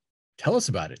story, tell us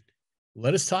about it.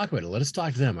 Let us talk about it. Let us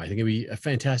talk to them. I think it'd be a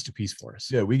fantastic piece for us.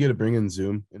 Yeah, we get to bring in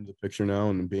Zoom into the picture now,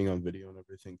 and being on video and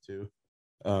everything too.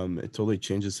 It totally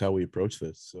changes how we approach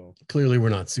this. So clearly we're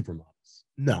not supermodels.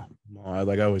 No,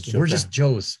 like I was. We're just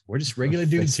Joes. We're just regular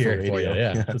dudes here for you.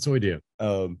 Yeah, that's what we do.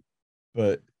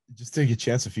 But just take a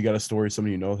chance. If you got a story,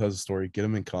 somebody you know has a story, get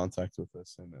them in contact with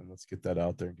us, and let's get that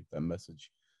out there and get that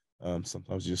message.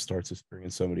 Sometimes it just starts with bringing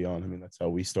somebody on. I mean, that's how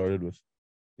we started with,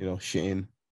 you know, Shane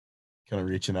kind of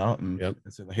reaching out and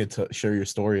saying, hey, share your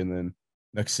story. And then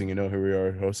next thing you know, here we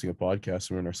are hosting a podcast.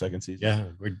 We're in our second season. Yeah,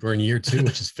 we're in year 2,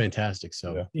 which is fantastic.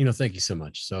 So, you know, thank you so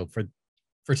much. So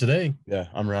for today. Yeah,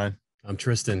 I'm Ryan. I'm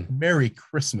Tristan. Merry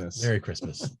Christmas. Merry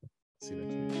Christmas. See you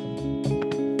next week.